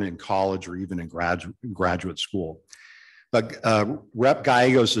didn't learn in college or even in graduate school. But Rep.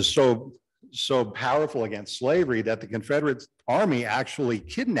 Gallegos is so powerful against slavery that the Confederate Army actually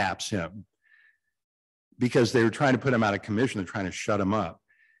kidnaps him because they were trying to put him out of commission. They're trying to shut him up.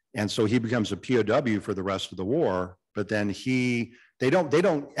 And so he becomes a POW for the rest of the war. But then they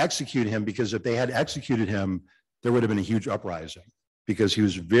don't execute him, because if they had executed him, there would have been a huge uprising, because he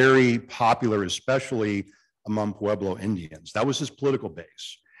was very popular, especially among Pueblo Indians. That was his political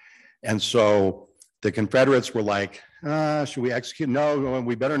base. And so the Confederates were like, should we execute? No,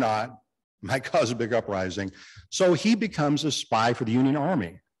 we better not. Might cause a big uprising. So he becomes a spy for the Union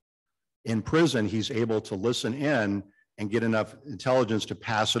Army. In prison, he's able to listen in and get enough intelligence to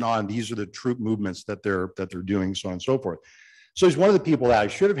pass it on. These are the troop movements that they're doing, so on and so forth. So he's one of the people that I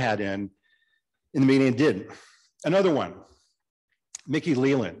should have had in the meeting and didn't. Another one, Mickey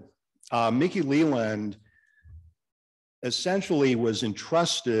Leland. Mickey Leland essentially was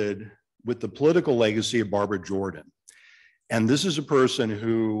entrusted with the political legacy of Barbara Jordan. And this is a person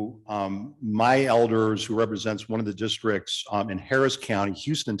who my elders, who represents one of the districts in Harris County,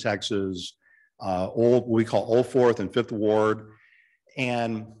 Houston, Texas, what we call Old Fourth and Fifth Ward,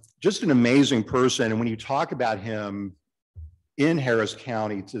 and just an amazing person. And when you talk about him in Harris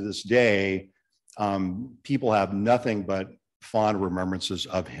County to this day, people have nothing but fond remembrances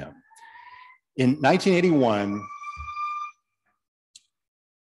of him. In 1981,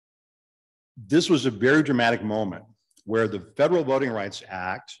 this was a very dramatic moment where the Federal Voting Rights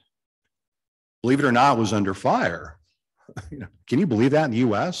Act, believe it or not, was under fire. Can you believe that in the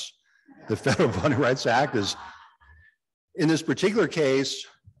US? The Federal Voting Rights Act is, in this particular case,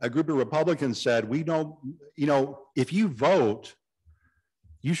 a group of Republicans said, we don't, if you vote,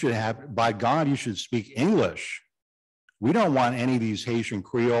 you should have, by God, you should speak English. We don't want any of these Haitian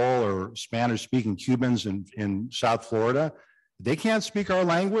Creole or Spanish speaking Cubans in South Florida. They can't speak our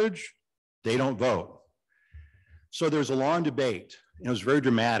language, they don't vote. So there's a long debate, and it was very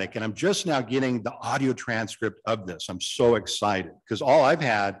dramatic. And I'm just now getting the audio transcript of this. I'm so excited, because all I've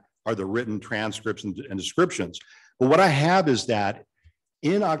had are the written transcripts and descriptions. But what I have is that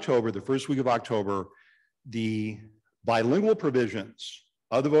in October, the first week of October, the bilingual provisions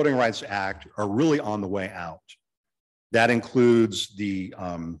of the Voting Rights Act are really on the way out. That includes the,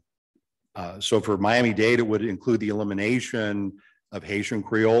 so for Miami-Dade, it would include the elimination of Haitian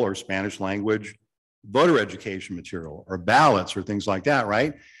Creole or Spanish language voter education material or ballots or things like that,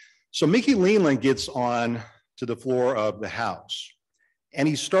 right? So Mickey Leland gets on to the floor of the House and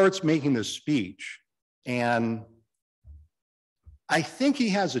he starts making this speech. And I think he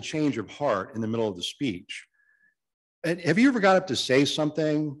has a change of heart in the middle of the speech. And have you ever got up to say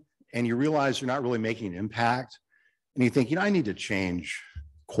something and you realize you're not really making an impact? And you think, I need to change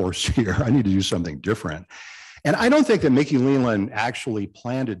course here. I need to do something different. And I don't think that Mickey Leland actually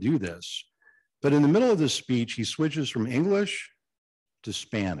planned to do this. But in the middle of this speech, he switches from English to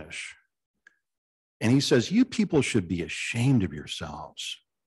Spanish. And he says, you people should be ashamed of yourselves.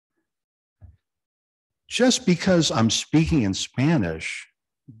 Just because I'm speaking in Spanish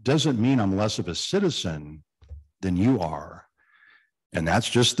doesn't mean I'm less of a citizen than you are. And that's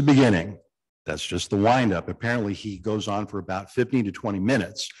just the beginning. That's just the windup. Apparently he goes on for about 15 to 20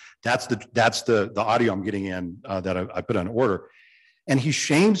 minutes. That's the audio I'm getting in that I put on order. And he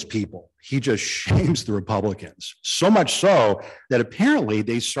shames people. He just shames the Republicans. So much so that apparently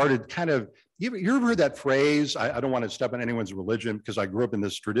they started kind of, you ever heard that phrase? I don't want to step on anyone's religion because I grew up in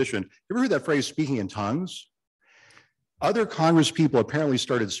this tradition. You ever heard that phrase, speaking in tongues? Other Congress people apparently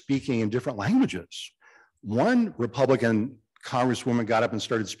started speaking in different languages. One Republican Congresswoman got up and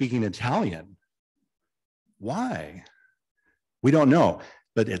started speaking Italian. Why? We don't know,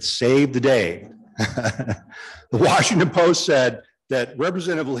 but it saved the day. The Washington Post said that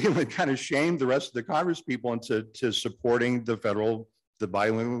Representative Leland kind of shamed the rest of the Congress people into supporting the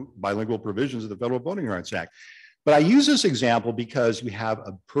bilingual provisions of the Federal Voting Rights Act. But I use this example because you have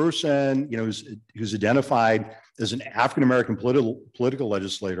a person, who's identified as an African-American political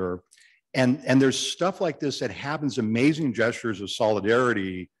legislator, and there's stuff like this that happens, amazing gestures of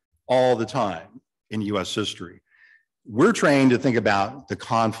solidarity all the time in US history. We're trained to think about the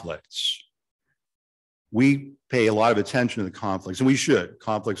conflicts. We pay a lot of attention to the conflicts, and we should.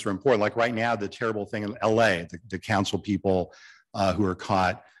 Conflicts are important. Like right now, the terrible thing in LA, the council people who are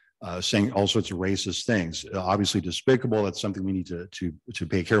caught saying all sorts of racist things. Obviously despicable. That's something we need to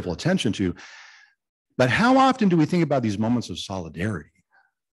pay careful attention to. But how often do we think about these moments of solidarity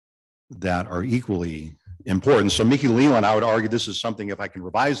that are equally important? So Mickey Leland, I would argue this is something, if I can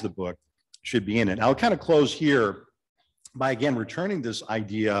revise the book, should be in it. I'll kind of close here by, again, returning this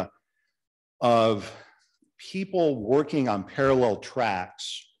idea of people working on parallel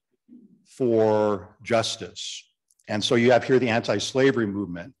tracks for justice. And so you have here the anti-slavery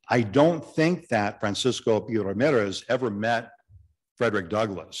movement. I don't think that Francisco P. Ramirez ever met Frederick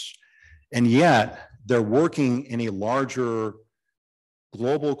Douglass. And yet they're working in a larger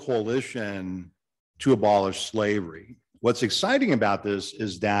global coalition to abolish slavery. What's exciting about this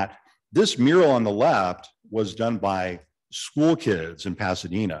is that this mural on the left was done by school kids in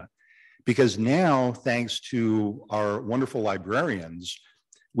Pasadena, because now, thanks to our wonderful librarians,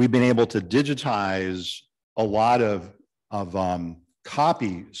 we've been able to digitize a lot of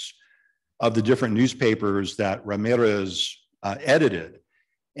copies of the different newspapers that Ramirez edited.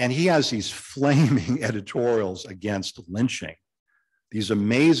 And he has these flaming editorials against lynching, these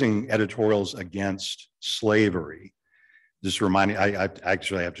amazing editorials against slavery. Just reminding, I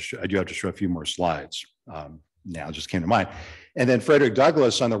do have to show a few more slides. Now it just came to mind. And then Frederick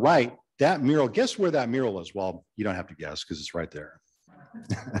Douglass on the right, that mural, guess where that mural is? Well, you don't have to guess because it's right there.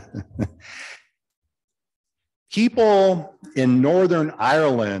 People in Northern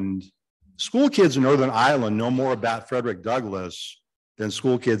Ireland, school kids in Northern Ireland know more about Frederick Douglass than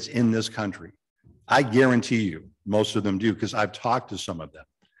school kids in this country. I guarantee you, most of them do, because I've talked to some of them.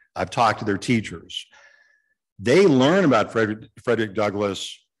 I've talked to their teachers. They learn about Frederick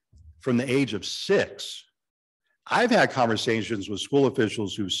Douglass from the age of 6. I've had conversations with school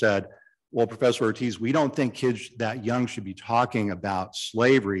officials who said, well, Professor Ortiz, we don't think kids that young should be talking about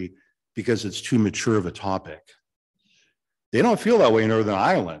slavery because it's too mature of a topic. They don't feel that way in Northern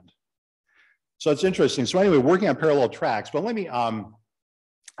Ireland. So it's interesting. So anyway, working on parallel tracks, but let me,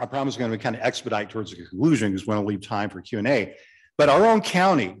 I promise I'm going to kind of expedite towards the conclusion because we want to leave time for Q&A. But our own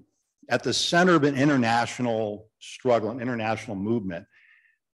county, at the center of an international struggle, an international movement,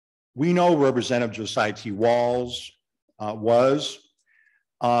 we know Representative Josiah T. Walls was,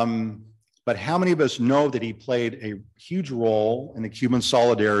 but how many of us know that he played a huge role in the Cuban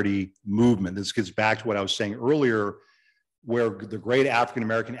solidarity movement? This gets back to what I was saying earlier, where the great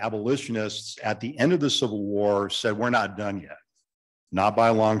African-American abolitionists at the end of the Civil War said, we're not done yet, not by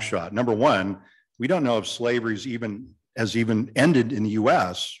a long shot. Number one, we don't know if slavery has even ended in the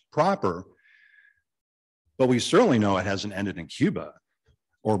US proper, but we certainly know it hasn't ended in Cuba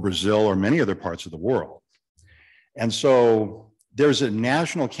or Brazil or many other parts of the world. And so there's a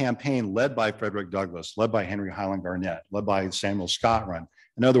national campaign led by Frederick Douglass, led by Henry Highland Garnett, led by Samuel Scott Run.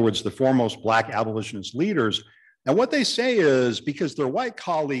 In other words, the foremost Black abolitionist leaders. And what they say is, because their white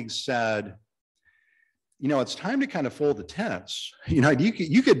colleagues said, you know, it's time to kind of fold the tents. You know,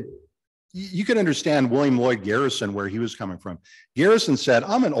 you could understand William Lloyd Garrison, where he was coming from. Garrison said,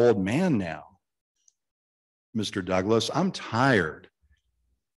 I'm an old man now, Mr. Douglass. I'm tired.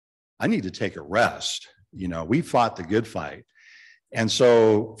 I need to take a rest. You know, we fought the good fight. And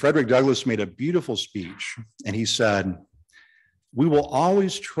so Frederick Douglass made a beautiful speech, and he said, we will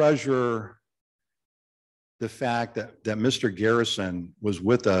always treasure the fact that Mr. Garrison was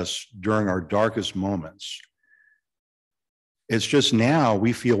with us during our darkest moments. It's just now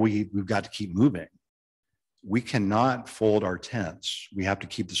we feel we've got to keep moving. We cannot fold our tents. We have to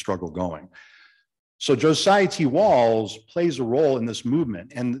keep the struggle going. So Josiah T. Walls plays a role in this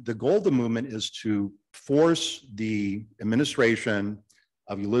movement. And the goal of the movement is to force the administration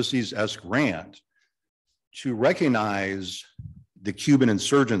of Ulysses S. Grant to recognize the Cuban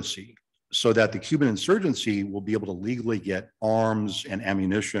insurgency, so that the Cuban insurgency will be able to legally get arms and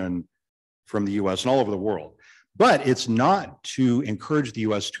ammunition from the US and all over the world. But it's not to encourage the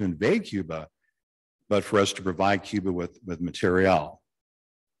US to invade Cuba, but for us to provide Cuba with materiel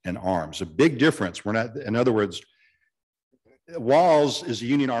and arms. A big difference. We're not, in other words, Walls is a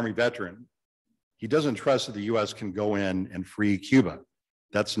Union Army veteran. He doesn't trust that the US can go in and free Cuba.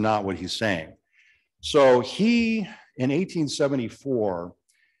 That's not what he's saying. So he, in 1874,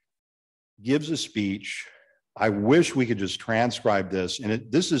 gives a speech. I wish we could just transcribe this. And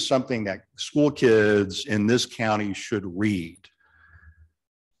this is something that school kids in this county should read.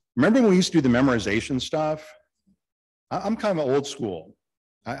 Remember when we used to do the memorization stuff? I'm kind of old school.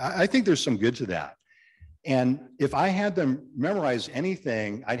 I think there's some good to that. And if I had them memorize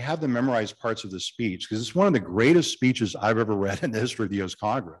anything, I'd have them memorize parts of the speech, because it's one of the greatest speeches I've ever read in the history of the US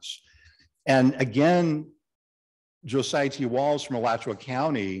Congress. And again, Josiah T. Walls from Alachua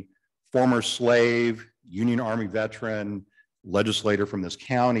County, former slave, Union Army veteran, legislator from this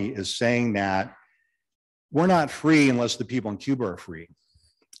county, is saying that we're not free unless the people in Cuba are free.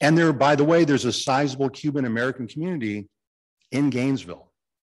 And there, by the way, there's a sizable Cuban American community in Gainesville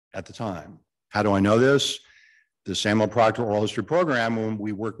at the time. How do I know this? The Samuel Proctor Oral History Program, when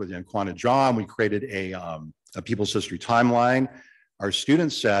we worked with Yanquana John, we created a a People's History Timeline. Our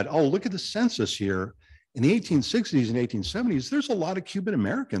students said, oh, look at the census here. In the 1860s and 1870s, there's a lot of Cuban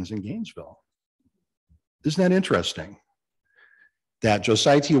Americans in Gainesville. Isn't that interesting? That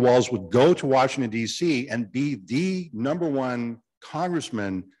Josiah T. Walls would go to Washington, D.C. and be the #1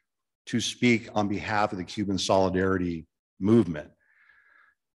 congressman to speak on behalf of the Cuban Solidarity Movement,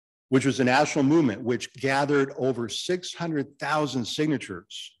 which was a national movement which gathered over 600,000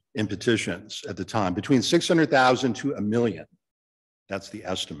 signatures in petitions at the time, between 600,000 to 1 million. That's the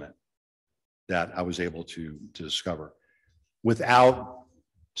estimate that I was able to discover, without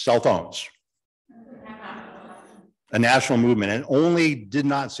cell phones. A national movement, and only did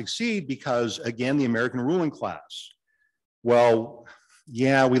not succeed because, again, the American ruling class. Well,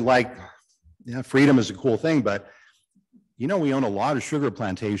 yeah, freedom is a cool thing, but you know, we own a lot of sugar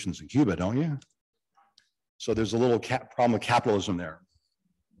plantations in Cuba, don't you? So there's a little problem with capitalism there.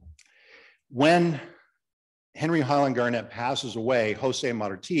 When Henry Highland Garnet passes away, Jose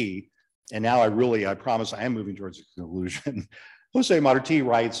Marti, and now I promise I am moving towards a conclusion. Jose Marti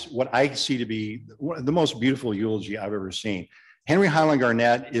writes what I see to be the most beautiful eulogy I've ever seen. Henry Highland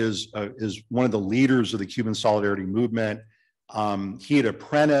Garnet is one of the leaders of the Cuban Solidarity Movement. He had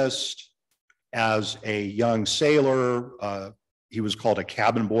apprenticed as a young sailor. He was called a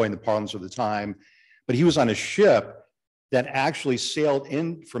cabin boy in the parlance of the time, but he was on a ship that actually sailed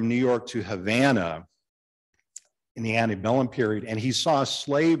in from New York to Havana in the antebellum period, and he saw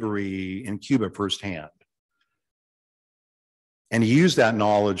slavery in Cuba firsthand. And he used that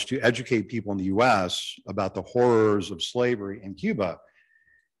knowledge to educate people in the US about the horrors of slavery in Cuba.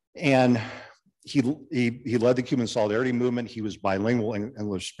 And he led the Cuban Solidarity Movement. He was bilingual in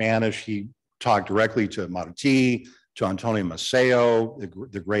English, Spanish. He talked directly to Marti, to Antonio Maceo,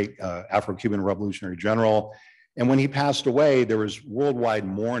 the great Afro-Cuban revolutionary general. And when he passed away, there was worldwide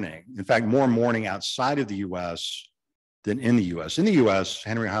mourning. In fact, more mourning outside of the US than in the US. In the US,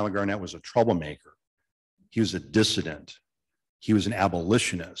 Henry Highland Garnet was a troublemaker. He was a dissident. He was an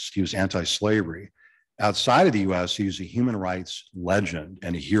abolitionist. He was anti-slavery. Outside of the US, he was a human rights legend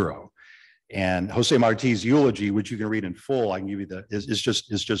and a hero. And Jose Marti's eulogy, which you can read in full, I can give you is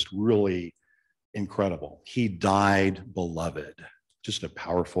just really incredible. He died beloved, just a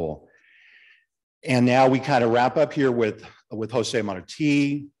powerful. And now we kind of wrap up here with Jose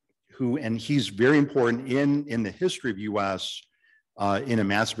Marti, and he's very important in the history of US in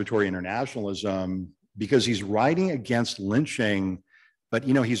emancipatory internationalism, because he's writing against lynching, but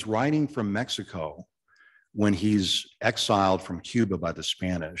you know, he's writing from Mexico when he's exiled from Cuba by the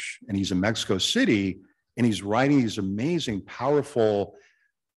Spanish, and he's in Mexico City, and he's writing these amazing, powerful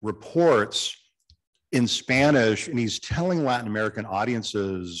reports in Spanish, and he's telling Latin American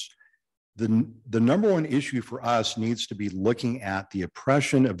audiences the #1 issue for us needs to be looking at the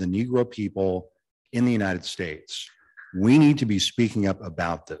oppression of the Negro people in the United States. We need to be speaking up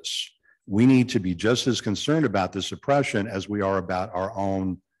about this. We need to be just as concerned about this oppression as we are about our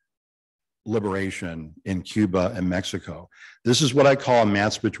own liberation in Cuba and Mexico. This is what I call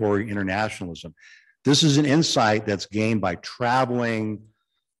emancipatory internationalism. This is an insight that's gained by traveling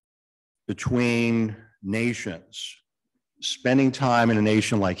between nations, spending time in a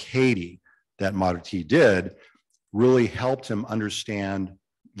nation like Haiti that Marti did, really helped him understand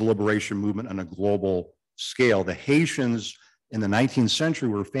the liberation movement on a global scale. The Haitians in the 19th century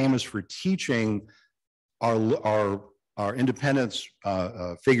were famous for teaching our independence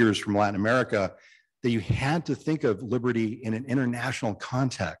figures from Latin America that you had to think of liberty in an international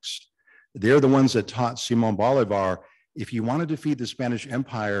context. They're the ones that taught Simón Bolívar, if you want to defeat the Spanish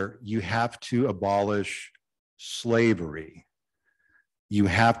Empire, you have to abolish slavery. You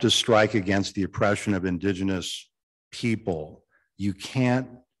have to strike against the oppression of indigenous people. You can't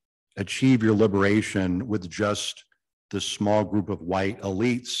achieve your liberation with just the small group of white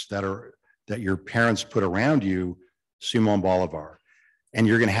elites that your parents put around you, Simón Bolívar. And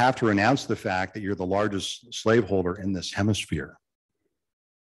you're going to have to renounce the fact that you're the largest slaveholder in this hemisphere.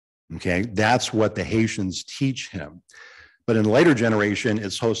 Okay, that's what the Haitians teach him. But in the later generation,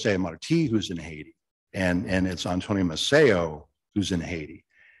 it's Jose Marti who's in Haiti, and it's Antonio Maceo who's in Haiti.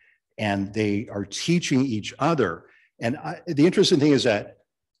 And they are teaching each other. And the interesting thing is that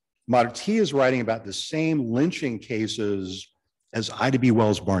Marti is writing about the same lynching cases as Ida B.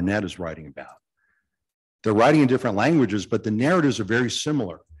 Wells Barnett is writing about. They're writing in different languages, but the narratives are very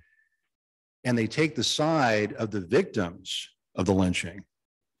similar. And they take the side of the victims of the lynching.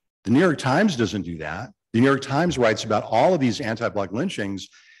 The New York Times doesn't do that. The New York Times writes about all of these anti-Black lynchings,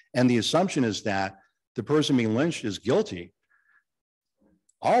 and the assumption is that the person being lynched is guilty,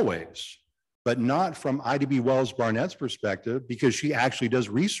 always, but not from Ida B. Wells Barnett's perspective, because she actually does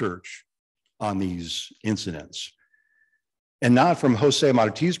research on these incidents, and not from Jose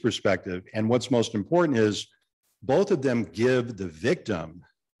Marti's perspective. And what's most important is both of them give the victim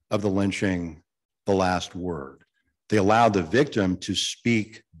of the lynching the last word. They allow the victim to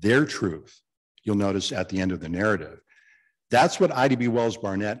speak their truth. You'll notice at the end of the narrative. That's what Ida B. Wells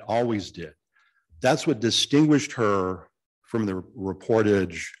Barnett always did. That's what distinguished her from the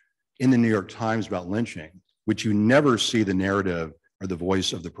reportage in the New York Times about lynching, which you never see the narrative or the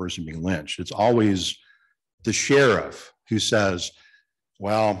voice of the person being lynched. It's always the sheriff who says,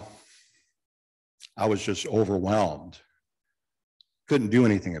 well, I was just overwhelmed. Couldn't do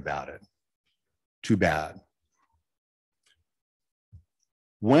anything about it. Too bad.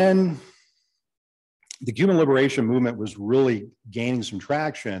 When the Cuban liberation movement was really gaining some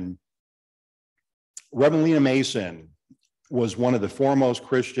traction, Reverend Lena Mason was one of the foremost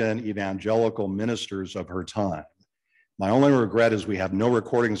Christian evangelical ministers of her time. My only regret is we have no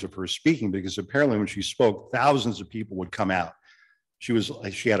recordings of her speaking, because apparently when she spoke, thousands of people would come out.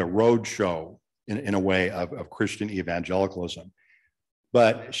 She had a road show in a way of Christian evangelicalism.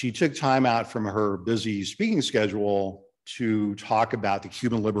 But she took time out from her busy speaking schedule to talk about the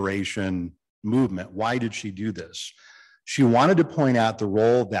Cuban liberation movement. Why did she do this? She wanted to point out the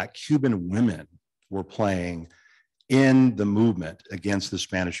role that Cuban women were playing in the movement against the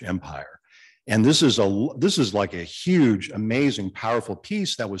Spanish Empire. And this is like a huge, amazing, powerful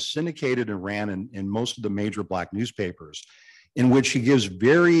piece that was syndicated and ran in most of the major Black newspapers, in which she gives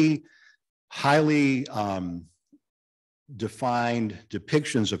very highly defined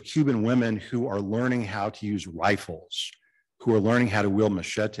depictions of Cuban women who are learning how to use rifles, who are learning how to wield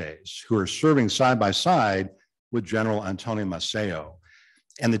machetes, who are serving side by side with General Antonio Maceo.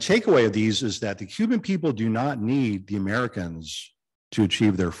 And the takeaway of these is that the Cuban people do not need the Americans to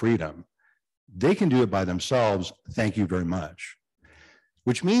achieve their freedom. They can do it by themselves. Thank you very much.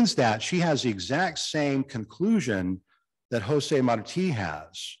 Which means that she has the exact same conclusion that Jose Marti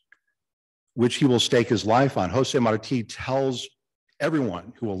has, which he will stake his life on. Jose Marti tells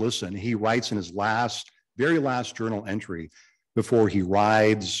everyone who will listen, he writes in his very last journal entry before he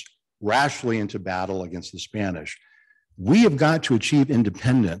rides rashly into battle against the Spanish: we have got to achieve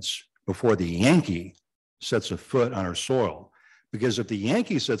independence before the Yankee sets a foot on our soil. Because if the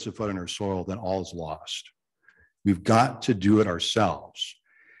Yankee sets a foot on our soil, then all is lost. We've got to do it ourselves.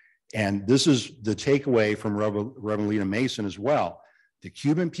 And this is the takeaway from Reverend Lena Mason as well. The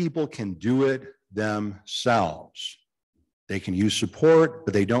Cuban people can do it themselves. They can use support,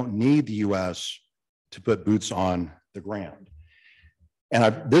 but they don't need the US to put boots on the ground. And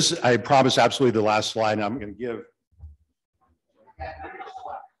I promise absolutely the last slide, and I'm going to give.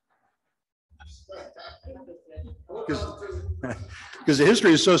 Because the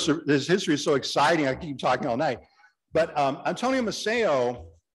history is so exciting, I keep talking all night. But Antonio Maceo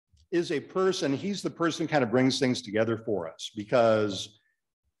is a person, he's the person who kind of brings things together for us, because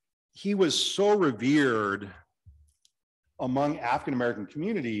he was so revered among African-American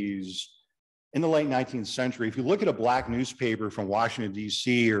communities in the late 19th century. If you look at a Black newspaper from Washington,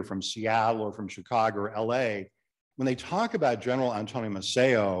 D.C., or from Seattle, or from Chicago, or L.A., when they talk about General Antonio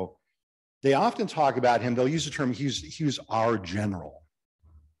Maceo, they often talk about him, they'll use the term, he was our general.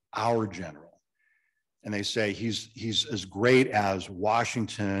 And they say he's as great as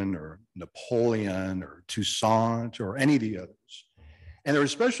Washington or Napoleon or Toussaint or any of the others. And they're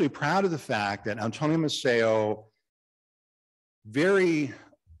especially proud of the fact that Antonio Maceo very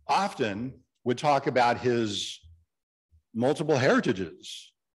often would talk about his multiple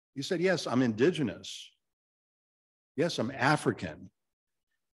heritages. He said, yes, I'm indigenous. Yes, I'm African.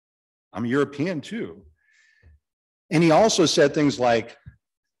 I'm European too. And he also said things like,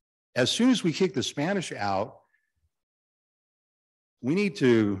 as soon as we kick the Spanish out, we need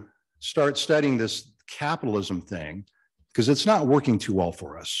to start studying this capitalism thing, because it's not working too well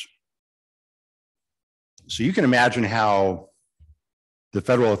for us. So you can imagine how the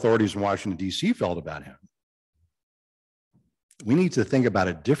federal authorities in Washington, D.C. felt about him. We need to think about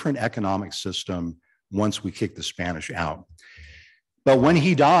a different economic system once we kick the Spanish out. But when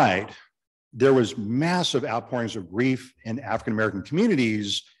he died, there was massive outpourings of grief in African-American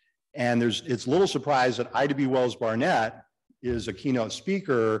communities. And it's a little surprise that Ida B. Wells Barnett is a keynote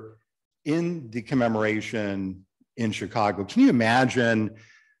speaker in the commemoration in Chicago. Can you imagine?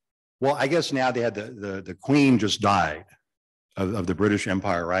 Well, I guess now they had the Queen just died of the British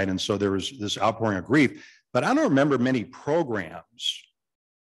Empire, right? And so there was this outpouring of grief. But I don't remember many programs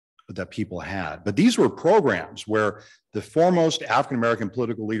that people had. But these were programs where the foremost African-American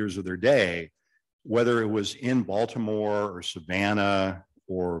political leaders of their day, whether it was in Baltimore or Savannah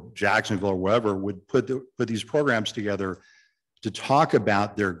or Jacksonville or wherever, would put these programs together to talk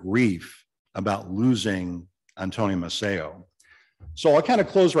about their grief about losing Antonio Maceo. So I'll kind of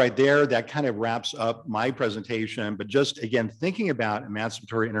close right there. That kind of wraps up my presentation, but just again, thinking about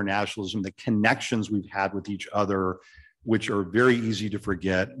emancipatory internationalism, the connections we've had with each other, which are very easy to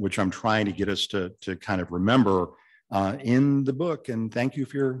forget, which I'm trying to get us to kind of remember in the book. And thank you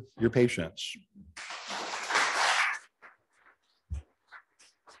for your patience.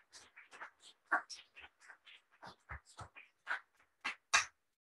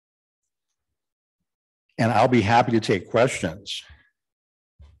 And I'll be happy to take questions.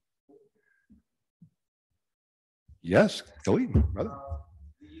 Yes, go eat, brother.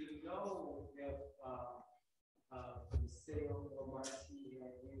 Do you know if Maceo or Marcy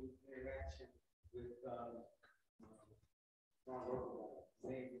had any interaction with Ron Roosevelt? You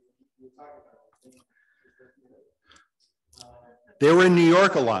were talking about they were in New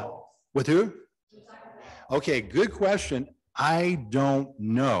York a lot. With who? Okay, good question. I don't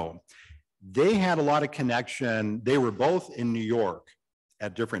know. They had a lot of connection. They were both in New York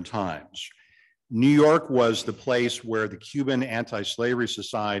at different times. New York was the place where the Cuban Anti-Slavery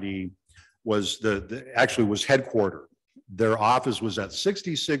Society was actually was headquartered. Their office was at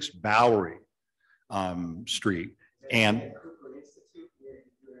 66 Bowery Street. And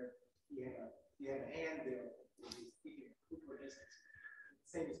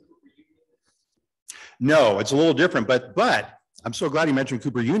no, it's a little different, but I'm so glad you mentioned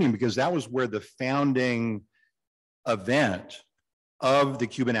Cooper Union, because that was where the founding event of the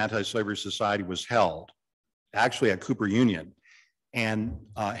Cuban Anti-Slavery Society was held, actually at Cooper Union. And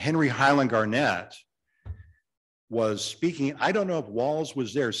Henry Highland Garnett was speaking. I don't know if Walls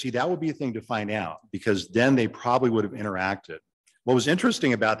was there. See, that would be a thing to find out, because then they probably would have interacted. What was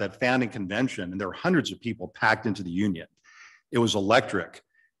interesting about that founding convention, and there were hundreds of people packed into the Union, it was electric.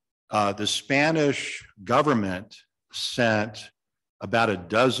 The Spanish government sent about a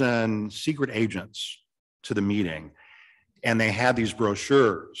dozen secret agents to the meeting, and they had these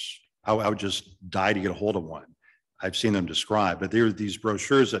brochures. I would just die to get a hold of one. I've seen them described, but there were these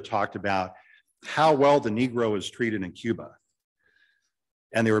brochures that talked about how well the Negro is treated in Cuba.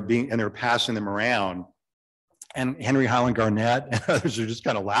 And they were passing them around. And Henry Highland Garnett and others are just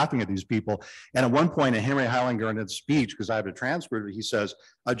kind of laughing at these people. And at one point in Henry Highland Garnett's speech, because I have a transcript, he says,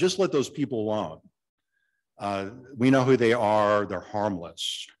 just let those people alone. We know who they are, they're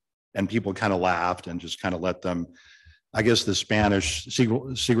harmless. And people kind of laughed and just kind of let them. I guess the Spanish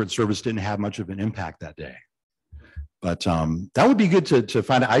Secret Service didn't have much of an impact that day. But that would be good to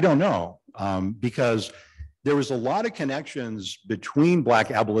find out. I don't know, because there was a lot of connections between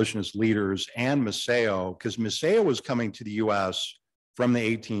Black abolitionist leaders and Maceo, because Maceo was coming to the US from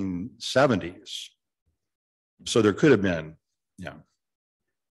the 1870s. So there could have been, yeah.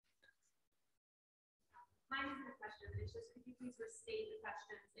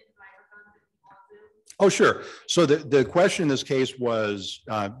 Oh, sure. So the question in this case was,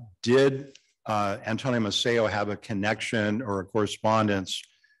 did Antonio Maceo have a connection or a correspondence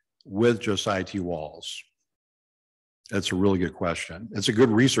with Josiah T. Walls? That's a really good question. It's a good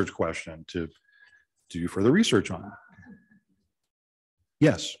research question to do further research on.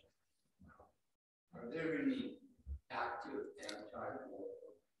 Yes. Are there any active anti-war?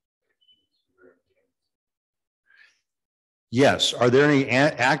 Yes. Are there any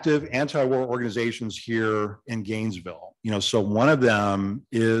active anti-war organizations here in Gainesville? So one of them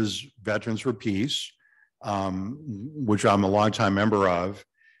is Veterans for Peace, which I'm a longtime member of.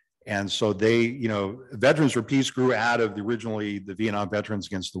 And so they, Veterans for Peace grew out of originally the Vietnam Veterans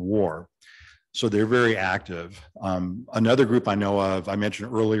Against the War. So they're very active. Another group I know of, I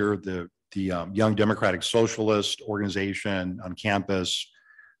mentioned earlier, the Young Democratic Socialist organization on campus.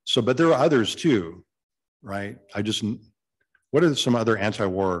 So, but there are others too, right? What are some other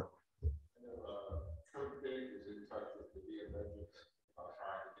anti-war?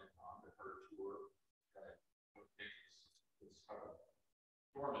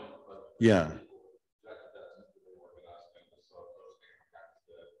 Yeah.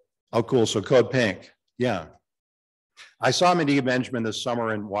 Oh, cool. So Code Pink. Yeah. I saw Medea Benjamin this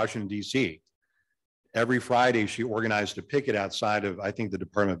summer in Washington, D.C. Every Friday, she organized a picket outside of, I think, the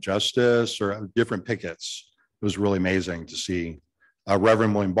Department of Justice, or different pickets. It was really amazing to see.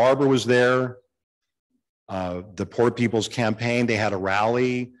 Reverend William Barber was there. The Poor People's Campaign, they had a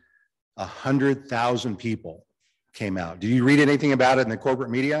rally. 100,000 people came out. Did you read anything about it in the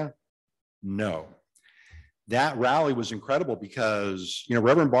corporate media? No. That rally was incredible because,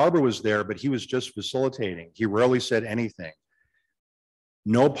 Reverend Barber was there, but he was just facilitating. He rarely said anything.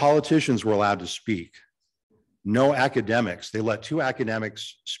 No politicians were allowed to speak. No academics. They let 2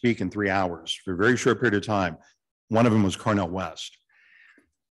 academics speak in 3 hours for a very short period of time. One of them was Cornel West.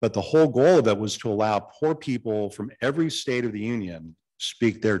 But the whole goal of it was to allow poor people from every state of the union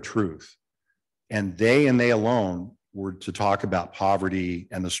speak their truth. And they alone were to talk about poverty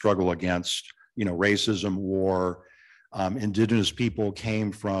and the struggle against, racism, war. Indigenous people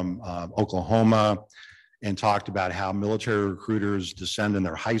came from Oklahoma and talked about how military recruiters descend in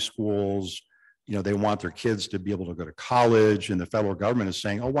their high schools. They want their kids to be able to go to college, and the federal government is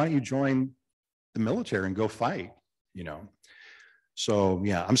saying, oh, why don't you join the military and go fight, So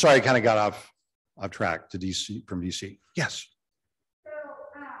yeah, I'm sorry, I kind of got off track to DC from DC. Yes. So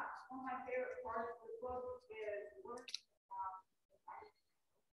one of my favorite parts of the book is learning about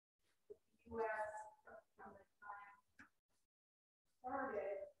the U.S. from the time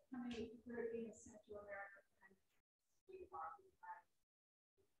started coming to Caribbean and Central America and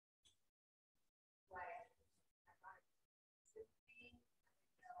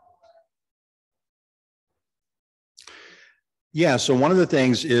Yeah, so one of the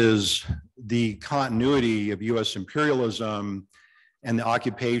things is the continuity of U.S. imperialism and the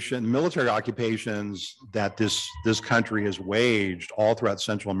occupation, military occupations that this country has waged all throughout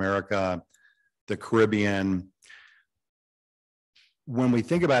Central America, the Caribbean. When we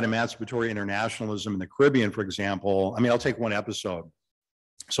think about emancipatory internationalism in the Caribbean, for example, I'll take one episode.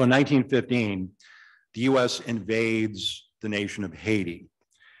 So in 1915, the U.S. invades the nation of Haiti.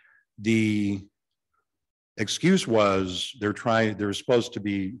 The excuse was they're supposed to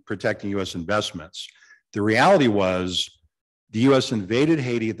be protecting U.S. investments. The reality was the U.S. invaded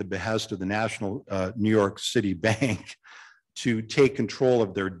Haiti at the behest of the National New York City Bank to take control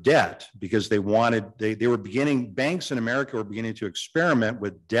of their debt, because they were beginning, banks in America were beginning to experiment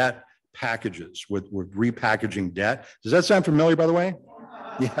with debt packages, with repackaging debt. Does that sound familiar, by the way?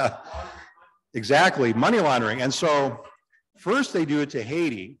 Yeah, exactly, money laundering. And so first they do it to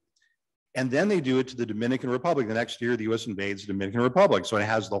Haiti, and then they do it to the Dominican Republic. The next year, the U.S. invades the Dominican Republic. So it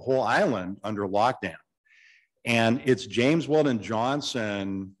has the whole island under lockdown. And it's James Weldon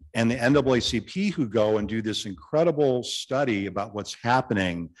Johnson and the NAACP who go and do this incredible study about what's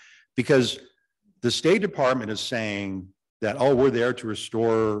happening, because the State Department is saying that, oh, we're there to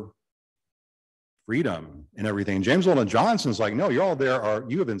restore freedom and everything. James Weldon Johnson's like, no, you're all there,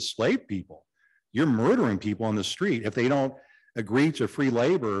 you have enslaved people. You're murdering people on the street. If they don't agree to free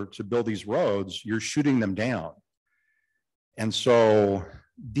labor to build these roads, you're shooting them down. And so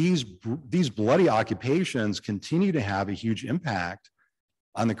these bloody occupations continue to have a huge impact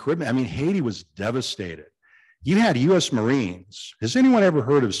on the Caribbean. Haiti was devastated. You had U.S. Marines. Has anyone ever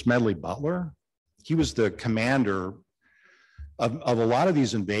heard of Smedley Butler? He was the commander of a lot of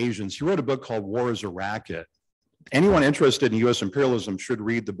these invasions. He wrote a book called War is a Racket. Anyone interested in U.S. imperialism should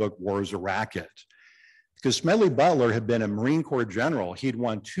read the book War is a Racket, because Smedley Butler had been a Marine Corps general. He'd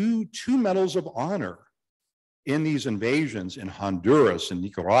won two Medals of Honor in these invasions in Honduras and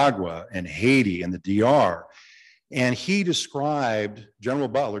Nicaragua and Haiti and the DR. And he General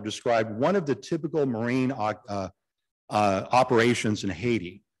Butler described one of the typical Marine operations in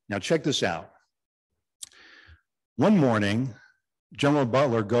Haiti. Now check this out. One morning, General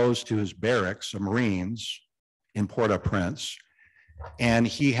Butler goes to his barracks of Marines in Port-au-Prince, and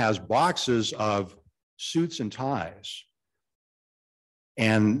he has boxes of suits and ties.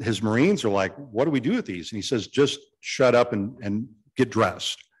 And his Marines are like, what do we do with these? And he says, just shut up and get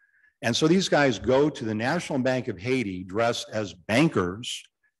dressed. And so these guys go to the National Bank of Haiti dressed as bankers,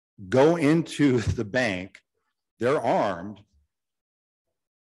 go into the bank, they're armed,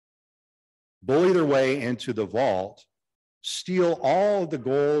 bully their way into the vault, steal all the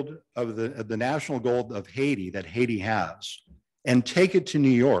gold of the national gold of Haiti that Haiti has, and take it to New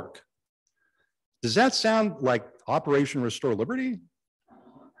York. Does that sound like Operation Restore Liberty?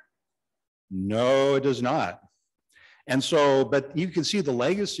 No, it does not. And so, but you can see the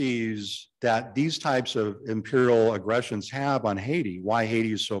legacies that these types of imperial aggressions have on Haiti, why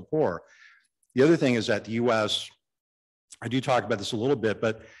Haiti is so poor. The other thing is that the US, I do talk about this a little bit,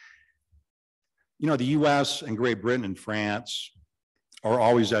 but the US and Great Britain and France are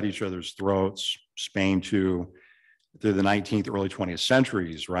always at each other's throats, Spain too, through the 19th, early 20th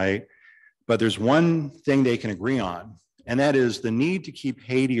centuries, right? But there's one thing they can agree on, and that is the need to keep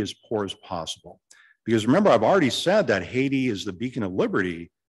Haiti as poor as possible. Because remember, I've already said that Haiti is the beacon of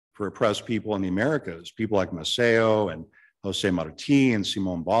liberty for oppressed people in the Americas, people like Maceo and Jose Marti and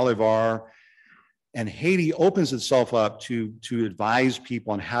Simon Bolivar. And Haiti opens itself up to advise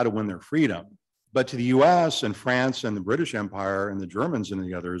people on how to win their freedom. But to the US and France and the British Empire and the Germans and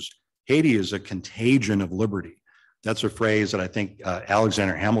the others, Haiti is a contagion of liberty. That's a phrase that I think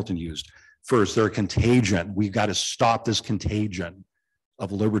Alexander Hamilton used. First, they're a contagion. We've got to stop this contagion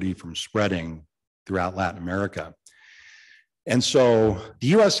of liberty from spreading throughout Latin America. And so the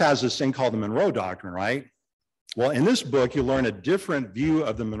US has this thing called the Monroe Doctrine, right? Well, in this book, you learn a different view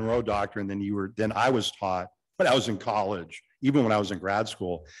of the Monroe Doctrine than I was taught when I was in college, even when I was in grad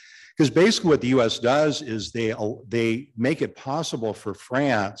school. Because basically what the US does is they make it possible for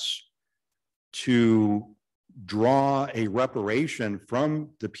France to draw a reparation from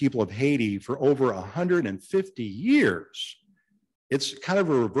the people of Haiti for over 150 years. It's kind of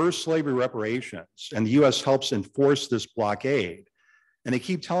a reverse slavery reparations, and the US helps enforce this blockade. And they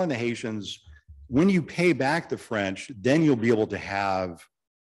keep telling the Haitians, when you pay back the French, then you'll be able to have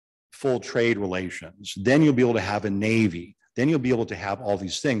full trade relations. Then you'll be able to have a navy. Then you'll be able to have all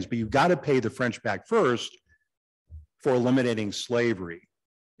these things. But you've got to pay the French back first for eliminating slavery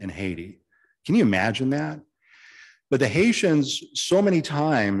in Haiti. Can you imagine that? But the Haitians so many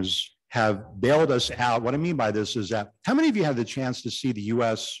times have bailed us out. What I mean by this is that, how many of you had the chance to see the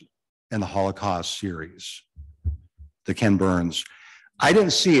US and the Holocaust series, the Ken Burns? I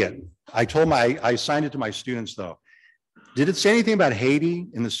didn't see it. I assigned it to my students though. Did it say anything about Haiti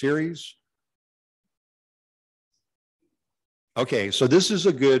in the series? Okay, so this is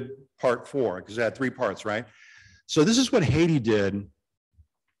a good part 4, because it had 3 parts, right? So this is what Haiti did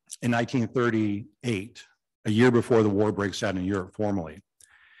in 1938, a year before the war breaks out in Europe formally.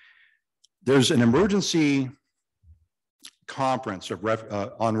 There's an emergency conference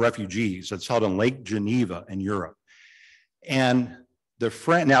on refugees that's held in Lake Geneva in Europe. And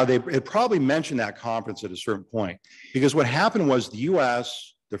it probably mentioned that conference at a certain point, because what happened was the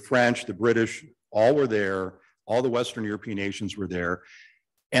US, the French, the British, all were there, all the Western European nations were there,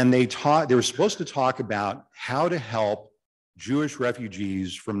 and they were supposed to talk about how to help Jewish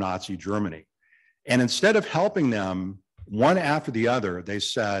refugees from Nazi Germany. And instead of helping them one after the other, they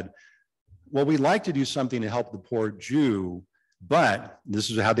said, well, we'd like to do something to help the poor Jew, but this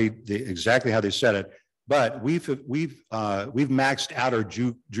is how exactly how they said it. But we've maxed out our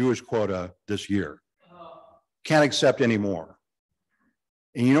Jewish quota this year. Can't accept any more.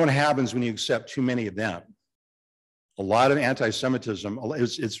 And you know what happens when you accept too many of them? A lot of anti-Semitism.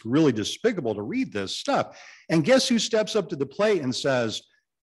 It's really despicable to read this stuff. And guess who steps up to the plate and says,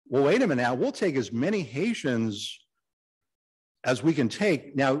 well, wait a minute now, we'll take as many Haitians as we can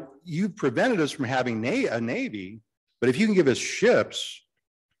take. Now, you've prevented us from having a navy, but if you can give us ships,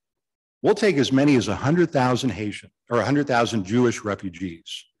 we'll take as many as 100,000 Haitian or 100,000 Jewish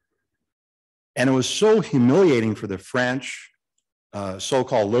refugees. And it was so humiliating for the French,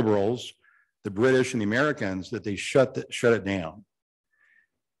 so-called liberals, the British and the Americans, that they shut it down.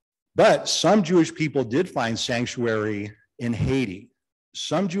 But some Jewish people did find sanctuary in Haiti.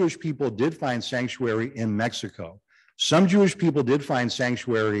 Some Jewish people did find sanctuary in Mexico. Some Jewish people did find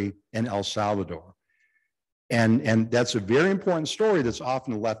sanctuary in El Salvador. And that's a very important story that's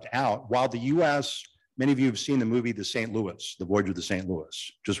often left out. While the US, many of you have seen the movie The St. Louis, The Voyage of the St.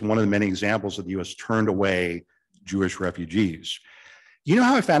 Louis, just one of the many examples of the US turned away Jewish refugees. You know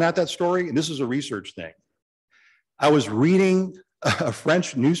how I found out that story? And this is a research thing. I was reading a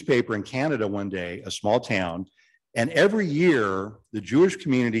French newspaper in Canada one day, a small town, and every year the Jewish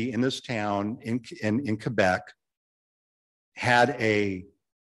community in this town in Quebec had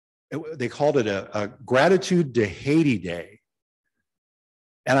they called it a Gratitude to Haiti Day.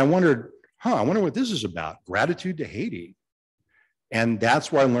 And I wondered, I wonder what this is about, gratitude to Haiti. And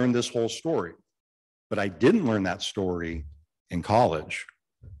that's where I learned this whole story. But I didn't learn that story in college.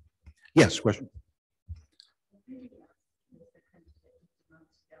 Yes, question?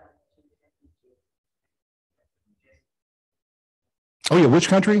 Oh yeah, which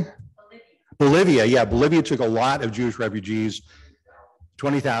country? Bolivia, yeah, Bolivia took a lot of Jewish refugees,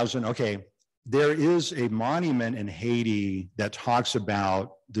 20,000, okay. There is a monument in Haiti that talks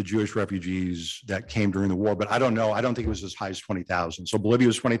about the Jewish refugees that came during the war, but I don't know, I don't think it was as high as 20,000. So Bolivia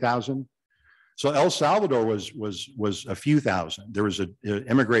was 20,000? So El Salvador was a few thousand. There was an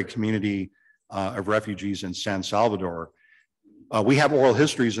immigrant community of refugees in San Salvador. We have oral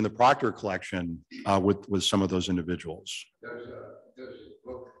histories in the Proctor collection with some of those individuals. There's a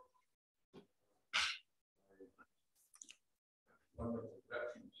book, one of the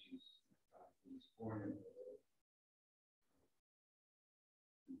refugees, he was born in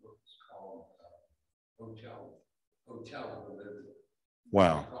the book is called Hotel Bolivia.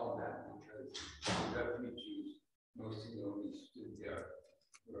 Wow. They call that because the refugees, most of them only stood there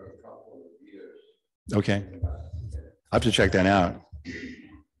for a couple of years. Okay. I have to check that out.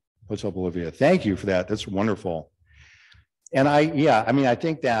 Hotel Bolivia. Thank you for that. That's wonderful. And I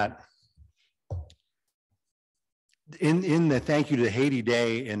think that in the thank you to Haiti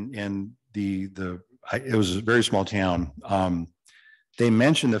Day and it was a very small town. They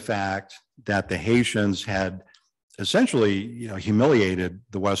mentioned the fact that the Haitians had essentially, humiliated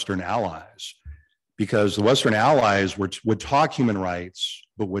the Western allies, because the Western allies would talk human rights,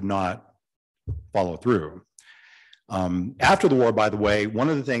 but would not follow through. After the war, by the way, one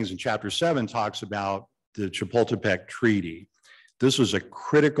of the things in Chapter 7 talks about the Chapultepec Treaty. This was a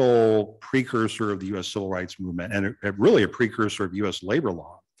critical precursor of the U.S. Civil Rights Movement, and really a precursor of U.S. labor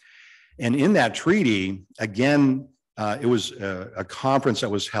law. And in that treaty, again, it was a conference that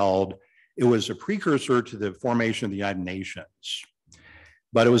was held. It was a precursor to the formation of the United Nations,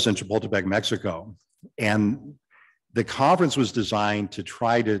 but it was in Chapultepec, Mexico. And the conference was designed to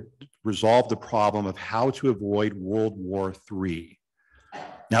try to resolve the problem of how to avoid World War III.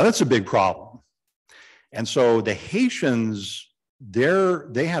 Now, that's a big problem. And so the Haitians,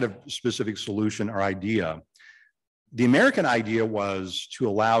 they had a specific solution or idea. The American idea was to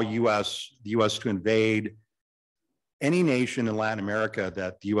allow the U.S. to invade any nation in Latin America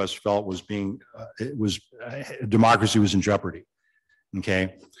that the U.S. felt was democracy was in jeopardy.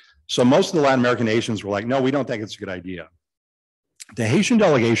 Okay, so most of the Latin American nations were like, no, we don't think it's a good idea. The Haitian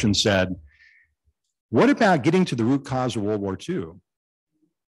delegation said, what about getting to the root cause of World War II?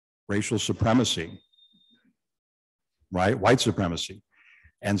 Racial supremacy, right? White supremacy.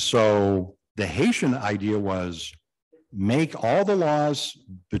 And so the Haitian idea was make all the laws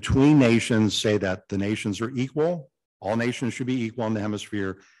between nations say that the nations are equal. All nations should be equal in the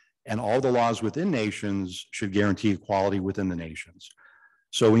hemisphere, and all the laws within nations should guarantee equality within the nations.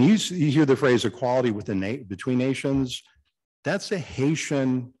 So when you hear the phrase equality between nations, that's a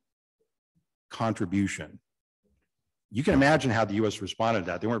Haitian contribution. You can imagine how the U.S. responded to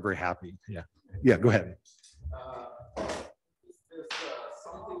that. They weren't very happy. Yeah, go ahead. There's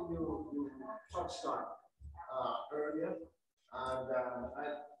something you touched on earlier, and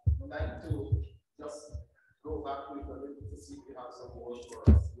I'd like to just go back to it a little to see if you have some more for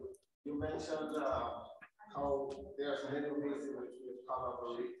us. You mentioned how there's many ways in which we've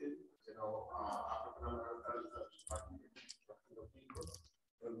collaborated, African Americans and Latino people,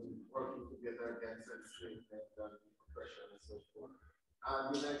 working together against enslavement and oppression and so forth.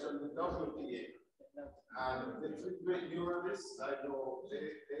 And you mentioned the WPA. And the three great jurists, I know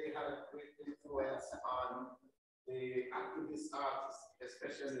they had a great influence on the activist artists,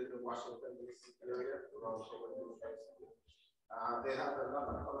 especially in the Washington, D.C. area, around Washington, D.C. They had a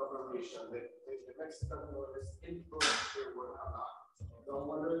lot of collaboration. The Mexican jurists influenced their work a lot. So I'm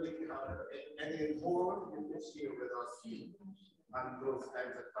wondering if you have any more you can share with us on those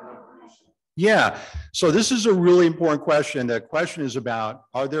kinds of collaboration. Yeah, so this is a really important question. The question is about,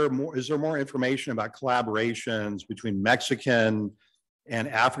 is there more information about collaborations between Mexican and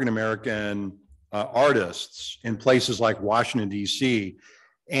African-American artists in places like Washington, D.C.?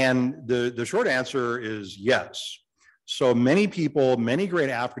 And the short answer is yes. So many people, many great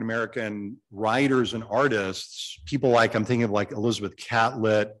African-American writers and artists, people like, I'm thinking of like Elizabeth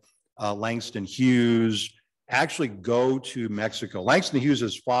Catlett, Langston Hughes, actually go to Mexico. Langston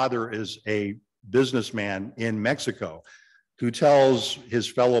Hughes' father is a businessman in Mexico who tells his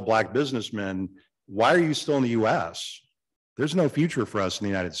fellow Black businessmen, why are you still in the US? There's no future for us in the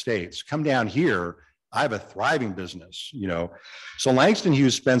United States. Come down here. I have a thriving business, So Langston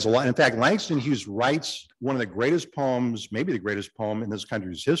Hughes spends a lot. In fact, Langston Hughes writes one of the greatest poems, maybe the greatest poem in this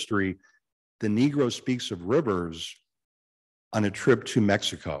country's history, The Negro Speaks of Rivers, on a trip to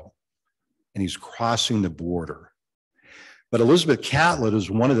Mexico. And he's crossing the border. But Elizabeth Catlett is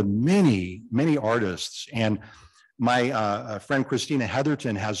one of the many, many artists. And my friend Christina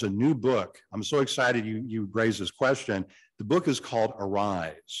Heatherton has a new book. I'm so excited you raised this question. The book is called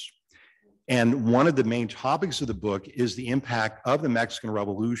Arise. And one of the main topics of the book is the impact of the Mexican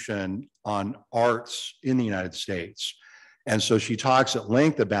Revolution on arts in the United States. And so she talks at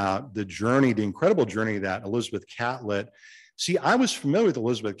length about the journey, the incredible journey that Elizabeth Catlett. See, I was familiar with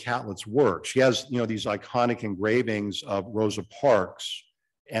Elizabeth Catlett's work. She has, these iconic engravings of Rosa Parks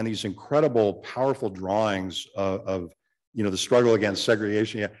and these incredible, powerful drawings of the struggle against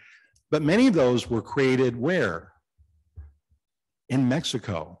segregation. But many of those were created where? In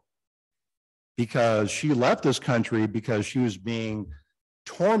Mexico. Because she left this country because she was being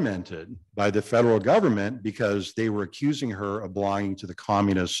tormented by the federal government because they were accusing her of belonging to the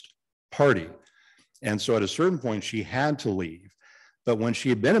Communist Party. And so at a certain point, she had to leave. But when she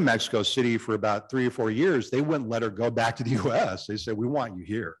had been in Mexico City for about 3 or 4 years, they wouldn't let her go back to the US. They said, we want you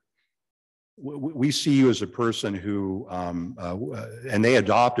here. We see you as a person who, and they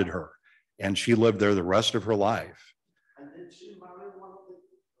adopted her. And she lived there the rest of her life. And did she marry one of the?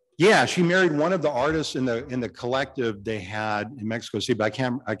 Yeah, she married one of the artists in the collective they had in Mexico City, but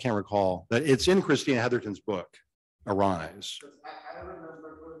I can't recall. But it's in Christina Heatherton's book, Arise. I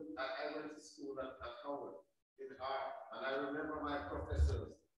remember when I went to school at Howard in the I remember my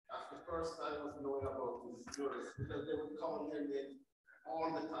professors, at the first time I was knowing about these stories, because they would call them in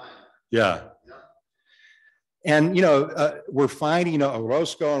all the time. Yeah. Yeah. And, we're finding,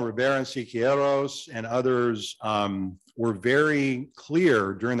 Orozco and Rivera and Siqueiros and others were very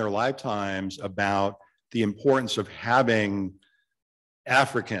clear during their lifetimes about the importance of having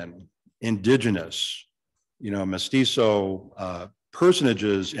African, indigenous, mestizo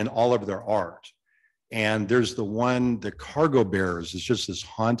personages in all of their art. And there's the cargo bearers is just this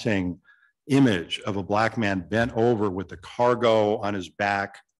haunting image of a Black man bent over with the cargo on his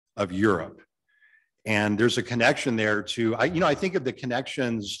back of Europe. And there's a connection there to, I think of the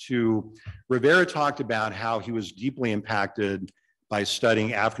connections to, Rivera talked about how he was deeply impacted by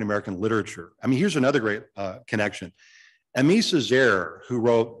studying African-American literature. I mean, here's another great connection. Aimé Césaire, who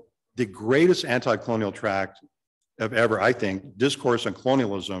wrote the greatest anti-colonial tract of ever, I think, Discourse on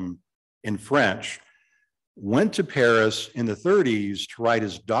Colonialism in French, went to Paris in the 30s to write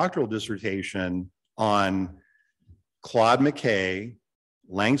his doctoral dissertation on Claude McKay,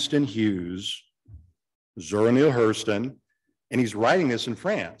 Langston Hughes, Zora Neale Hurston, and he's writing this in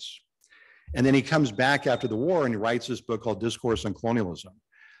France. And then he comes back after the war and he writes this book called Discourse on Colonialism.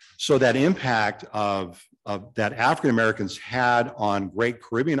 So that impact of that African Americans had on great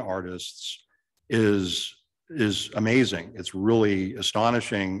Caribbean artists is amazing. It's really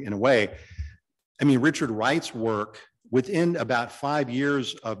astonishing in a way. I mean, Richard Wright's work, within about 5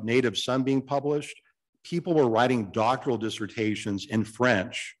 years of Native Son being published, people were writing doctoral dissertations in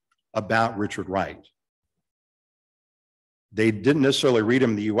French about Richard Wright. They didn't necessarily read him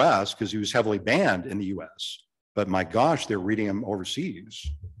in the US because he was heavily banned in the US, but my gosh, they're reading him overseas.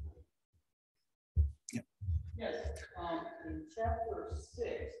 Yes, in chapter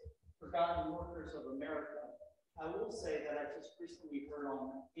 6, Forgotten Workers of America, I will say that I just recently heard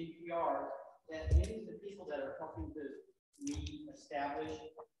on NPR that many of the people that are helping to reestablish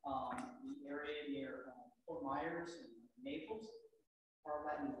the area near Fort Myers and Naples are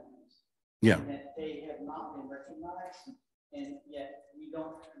Latinx. Yeah. And that they have not been recognized, and yet we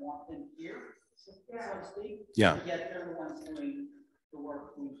don't want them here, so to speak. Yeah. But yet they're the ones doing the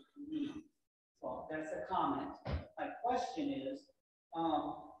work we need. So that's a comment. My question is,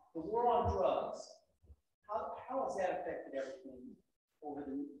 the war on drugs, how has that affected everything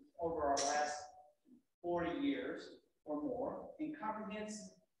over our last 40 years or more in comprehensive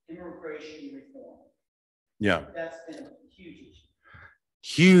immigration reform? Yeah. That's been a huge issue.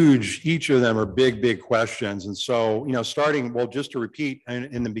 Huge. Each of them are big questions. And so, starting, well, just to repeat,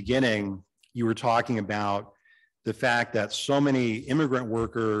 in the beginning, you were talking about the fact that so many immigrant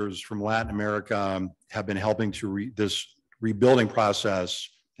workers from Latin America have been helping to this rebuilding process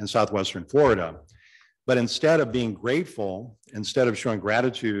in southwestern Florida. But instead of being grateful, instead of showing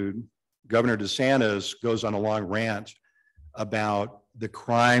gratitude, Governor DeSantis goes on a long rant about the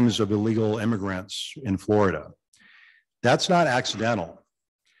crimes of illegal immigrants in Florida. That's not accidental,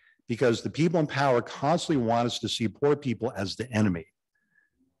 because the people in power constantly want us to see poor people as the enemy,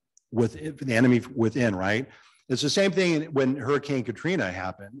 the enemy within, right? It's the same thing when Hurricane Katrina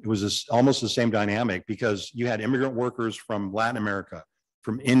happened. It was almost the same dynamic, because you had immigrant workers from Latin America,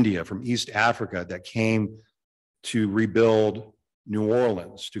 from India, from East Africa that came to rebuild New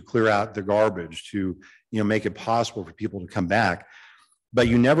Orleans, to clear out the garbage, to make it possible for people to come back. But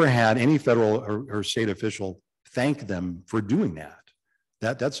you never had any federal or state official thank them for doing that.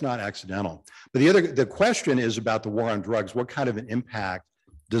 That's not accidental. But the question is about the war on drugs. What kind of an impact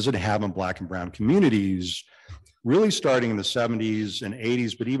does it have on Black and brown communities? Really starting in the 70s and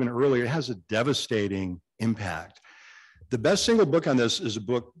 80s, but even earlier, it has a devastating impact. The best single book on this is a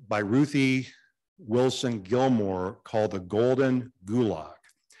book by Ruthie Wilson Gilmore called The Golden Gulag.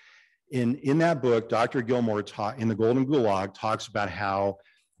 In that book, Dr. Gilmore in The Golden Gulag talks about how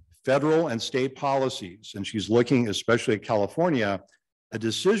federal and state policies, and she's looking especially at California, a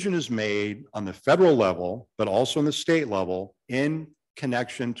decision is made on the federal level, but also on the state level in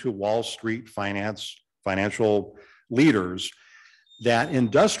connection to Wall Street financial leaders, that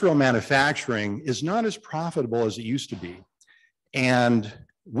industrial manufacturing is not as profitable as it used to be. And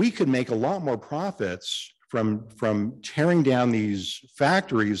we could make a lot more profits from tearing down these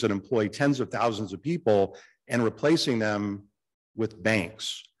factories that employ tens of thousands of people and replacing them with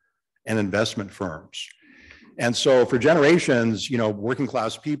banks and investment firms. And so for generations, working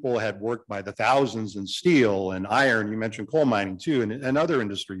class people had worked by the thousands in steel and iron, you mentioned coal mining too, and other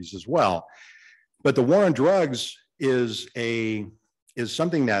industries as well. But the war on drugs is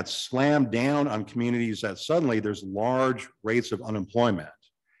something that's slammed down on communities that suddenly there's large rates of unemployment.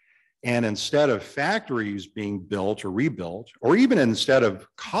 And instead of factories being built or rebuilt, or even instead of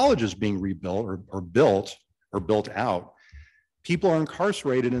colleges being rebuilt or built out, people are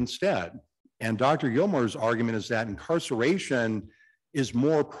incarcerated instead. And Dr. Gilmore's argument is that incarceration is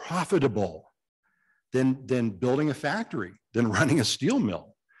more profitable than building a factory, than running a steel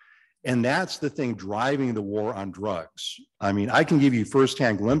mill. And that's the thing driving the war on drugs. I mean, I can give you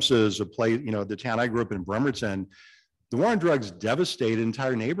firsthand glimpses of the town I grew up in, Bremerton. The war on drugs devastated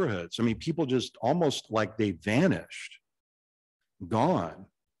entire neighborhoods. I mean, people just almost like they vanished, gone.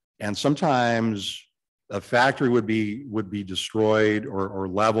 And sometimes a factory would be destroyed or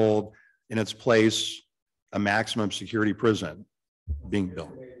leveled. In its place, a maximum security prison being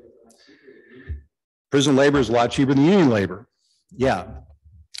built. Prison labor is a lot cheaper than union labor. Yeah.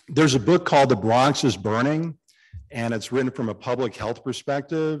 There's a book called The Bronx is Burning, and it's written from a public health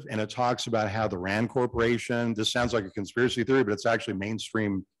perspective, and it talks about how the Rand Corporation, this sounds like a conspiracy theory, but it's actually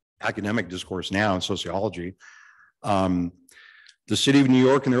mainstream academic discourse now in sociology. The city of New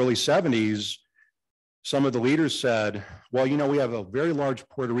York in the early 70s, some of the leaders said, well, we have a very large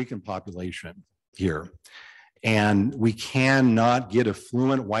Puerto Rican population here, and we cannot get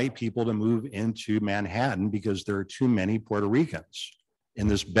affluent white people to move into Manhattan because there are too many Puerto Ricans in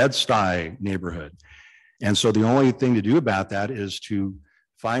this Bed-Stuy neighborhood. And so the only thing to do about that is to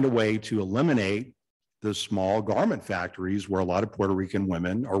find a way to eliminate the small garment factories where a lot of Puerto Rican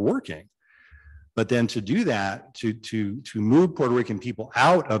women are working. But then to do that, to move Puerto Rican people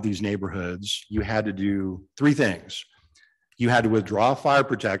out of these neighborhoods, you had to do three things. You had to withdraw fire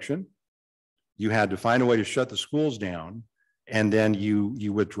protection, you had to find a way to shut the schools down, and then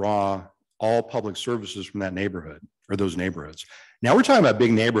you withdraw all public services from that neighborhood or those neighborhoods. Now we're talking about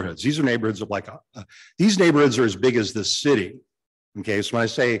big neighborhoods. These are neighborhoods of these neighborhoods are as big as the city. Okay, so when I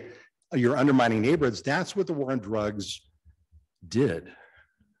say you're undermining neighborhoods, that's what the war on drugs did.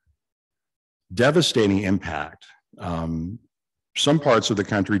 Devastating impact. Some parts of the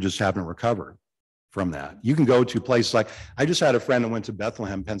country just haven't recovered from that. You can go to places like, I just had a friend that went to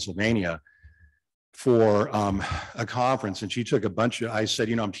Bethlehem, Pennsylvania for a conference, and she took a bunch of, I said,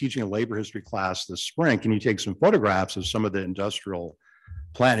 I'm teaching a labor history class this spring. Can you take some photographs of some of the industrial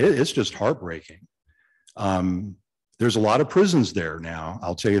plant? It's just heartbreaking. There's a lot of prisons there now,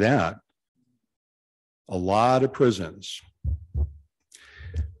 I'll tell you that. A lot of prisons.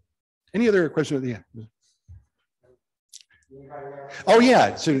 Any other questions? Yeah. Oh,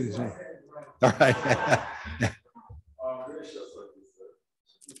 yeah. All right.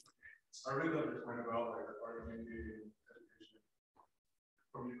 I really love your point about argumentating education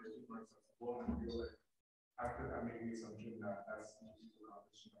from university, for instance. Well, I feel like after that, making the assumption that that's the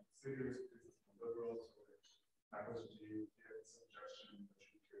competition of cities, liberals, or faculty get suggestion that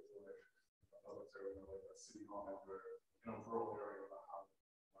you care to a public service, like a city hall or rural area about how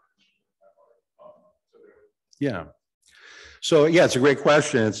Yeah. So yeah, it's a great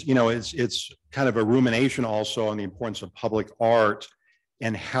question. It's kind of a rumination also on the importance of public art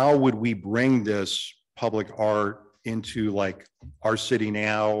and how would we bring this public art into like our city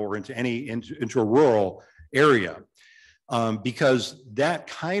now or into a rural area, because that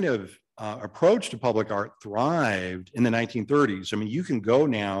kind of approach to public art thrived in the 1930s. I mean, you can go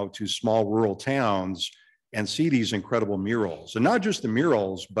now to small rural towns and see these incredible murals, and not just the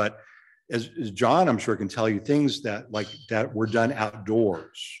murals, but as John, I'm sure, can tell you, things that were done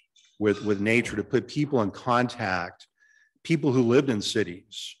outdoors with nature to put people in contact, people who lived in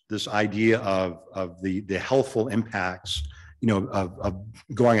cities, this idea of the healthful impacts, of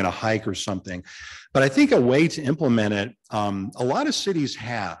going on a hike or something. But I think a way to implement it, a lot of cities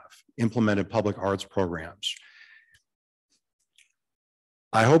have implemented public arts programs.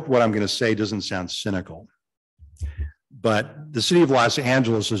 I hope what I'm going to say doesn't sound cynical, but the city of Los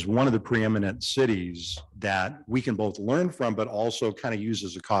Angeles is one of the preeminent cities that we can both learn from, but also kind of use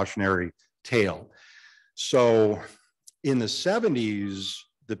as a cautionary tale. So in the 70s,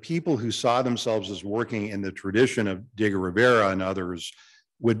 the people who saw themselves as working in the tradition of Diego Rivera and others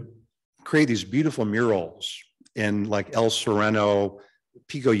would create these beautiful murals in like El Sereno,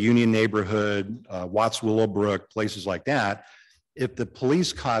 Pico Union neighborhood, Watts Willowbrook, places like that. If the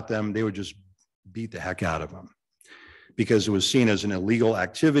police caught them, they would just beat the heck out of them because it was seen as an illegal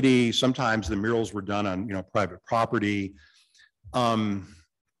activity. Sometimes the murals were done on private property.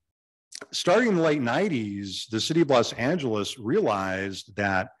 Starting in the late 90s, the city of Los Angeles realized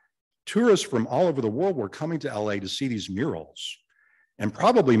that tourists from all over the world were coming to LA to see these murals. And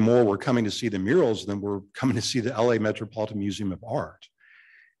probably more were coming to see the murals than were coming to see the LA Metropolitan Museum of Art.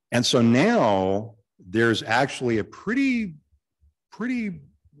 And so now there's actually a pretty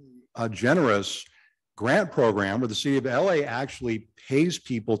generous grant program where the city of LA actually pays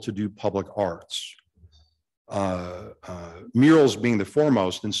people to do public arts. Murals being the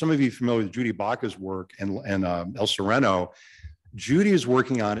foremost. And some of you familiar with Judy Baca's work and El Sereno, Judy is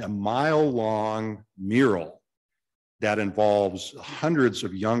working on a mile-long mural that involves hundreds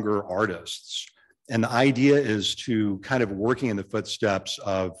of younger artists. And the idea is to kind of working in the footsteps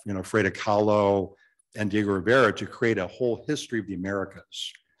of, Frida Kahlo and Diego Rivera to create a whole history of the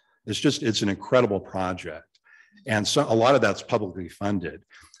Americas. It's an incredible project. And so a lot of that's publicly funded.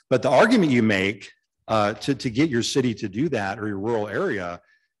 But the argument you make to get your city to do that, or your rural area,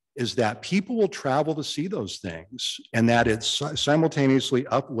 is that people will travel to see those things, and that it simultaneously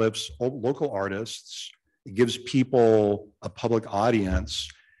uplifts local artists, it gives people a public audience,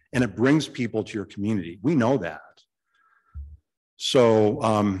 and it brings people to your community. We know that.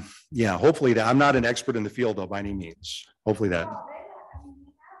 So yeah, hopefully that, I'm not an expert in the field though by any means. Hopefully that.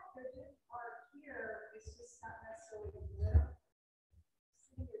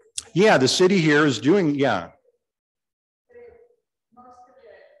 Yeah, the city here is doing, yeah.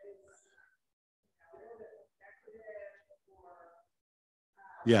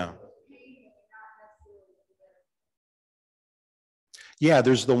 Yeah. Yeah,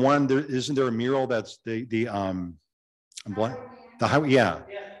 there's the one, isn't there a mural that's I'm blank, the highway, yeah.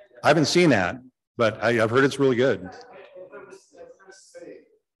 I haven't seen that, but I've heard it's really good.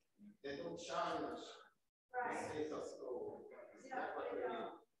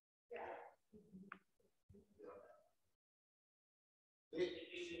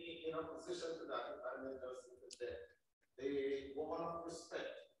 In opposition to that, if I may just interject, the woman of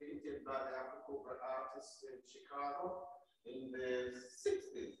respect painted by the Afro-Cobra artist in Chicago in the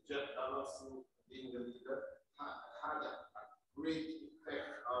 60s, Jeff Donaldson being the leader, had a great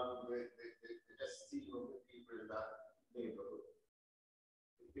effect on the esteem of the people in that neighborhood.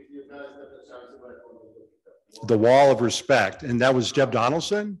 If you guys have the chance, you might want to look at that. The Wall of Respect, and that was Jeff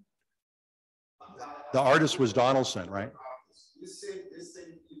Donaldson? The artist was Donaldson, right? The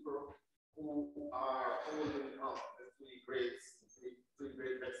same people who are holding up the three great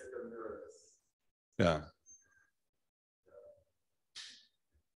Mexican murals. Yeah.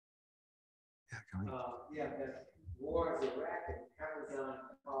 Yeah, that war is a racket. Amazon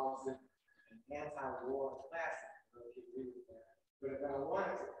calls it an anti-war classic. I don't know if you agree with that. But I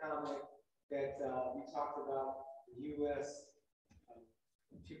wanted to comment that we talked about the U.S.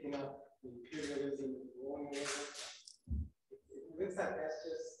 Picking up imperialism and colonialism. It looks like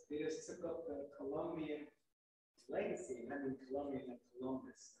they just took up the Colombian legacy. I mean, Colombian and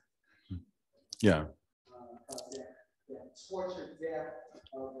Columbus. Yeah. That tortured death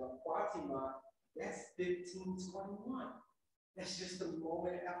of Fatima, that's 1521. That's just a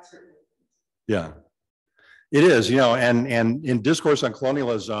moment after. Yeah, it is, and in Discourse on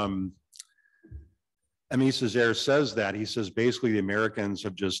Colonialism, Aimé Césaire says that. He says basically the Americans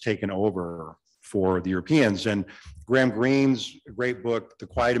have just taken over for the Europeans. And Graham Greene's great book, The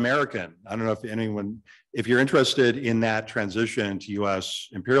Quiet American. I don't know if you're interested in that transition to US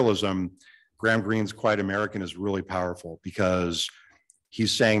imperialism, Graham Greene's Quiet American is really powerful, because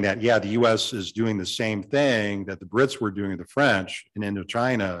he's saying that, yeah, the US is doing the same thing that the Brits were doing to the French in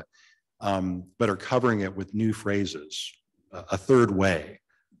Indochina, but are covering it with new phrases. A third way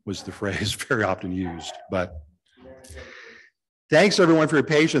was the phrase very often used. But thanks everyone for your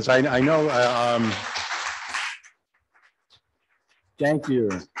patience. I know, thank you.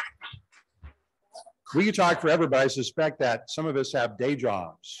 We could talk forever, but I suspect that some of us have day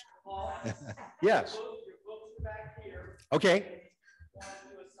jobs. Yes. Okay.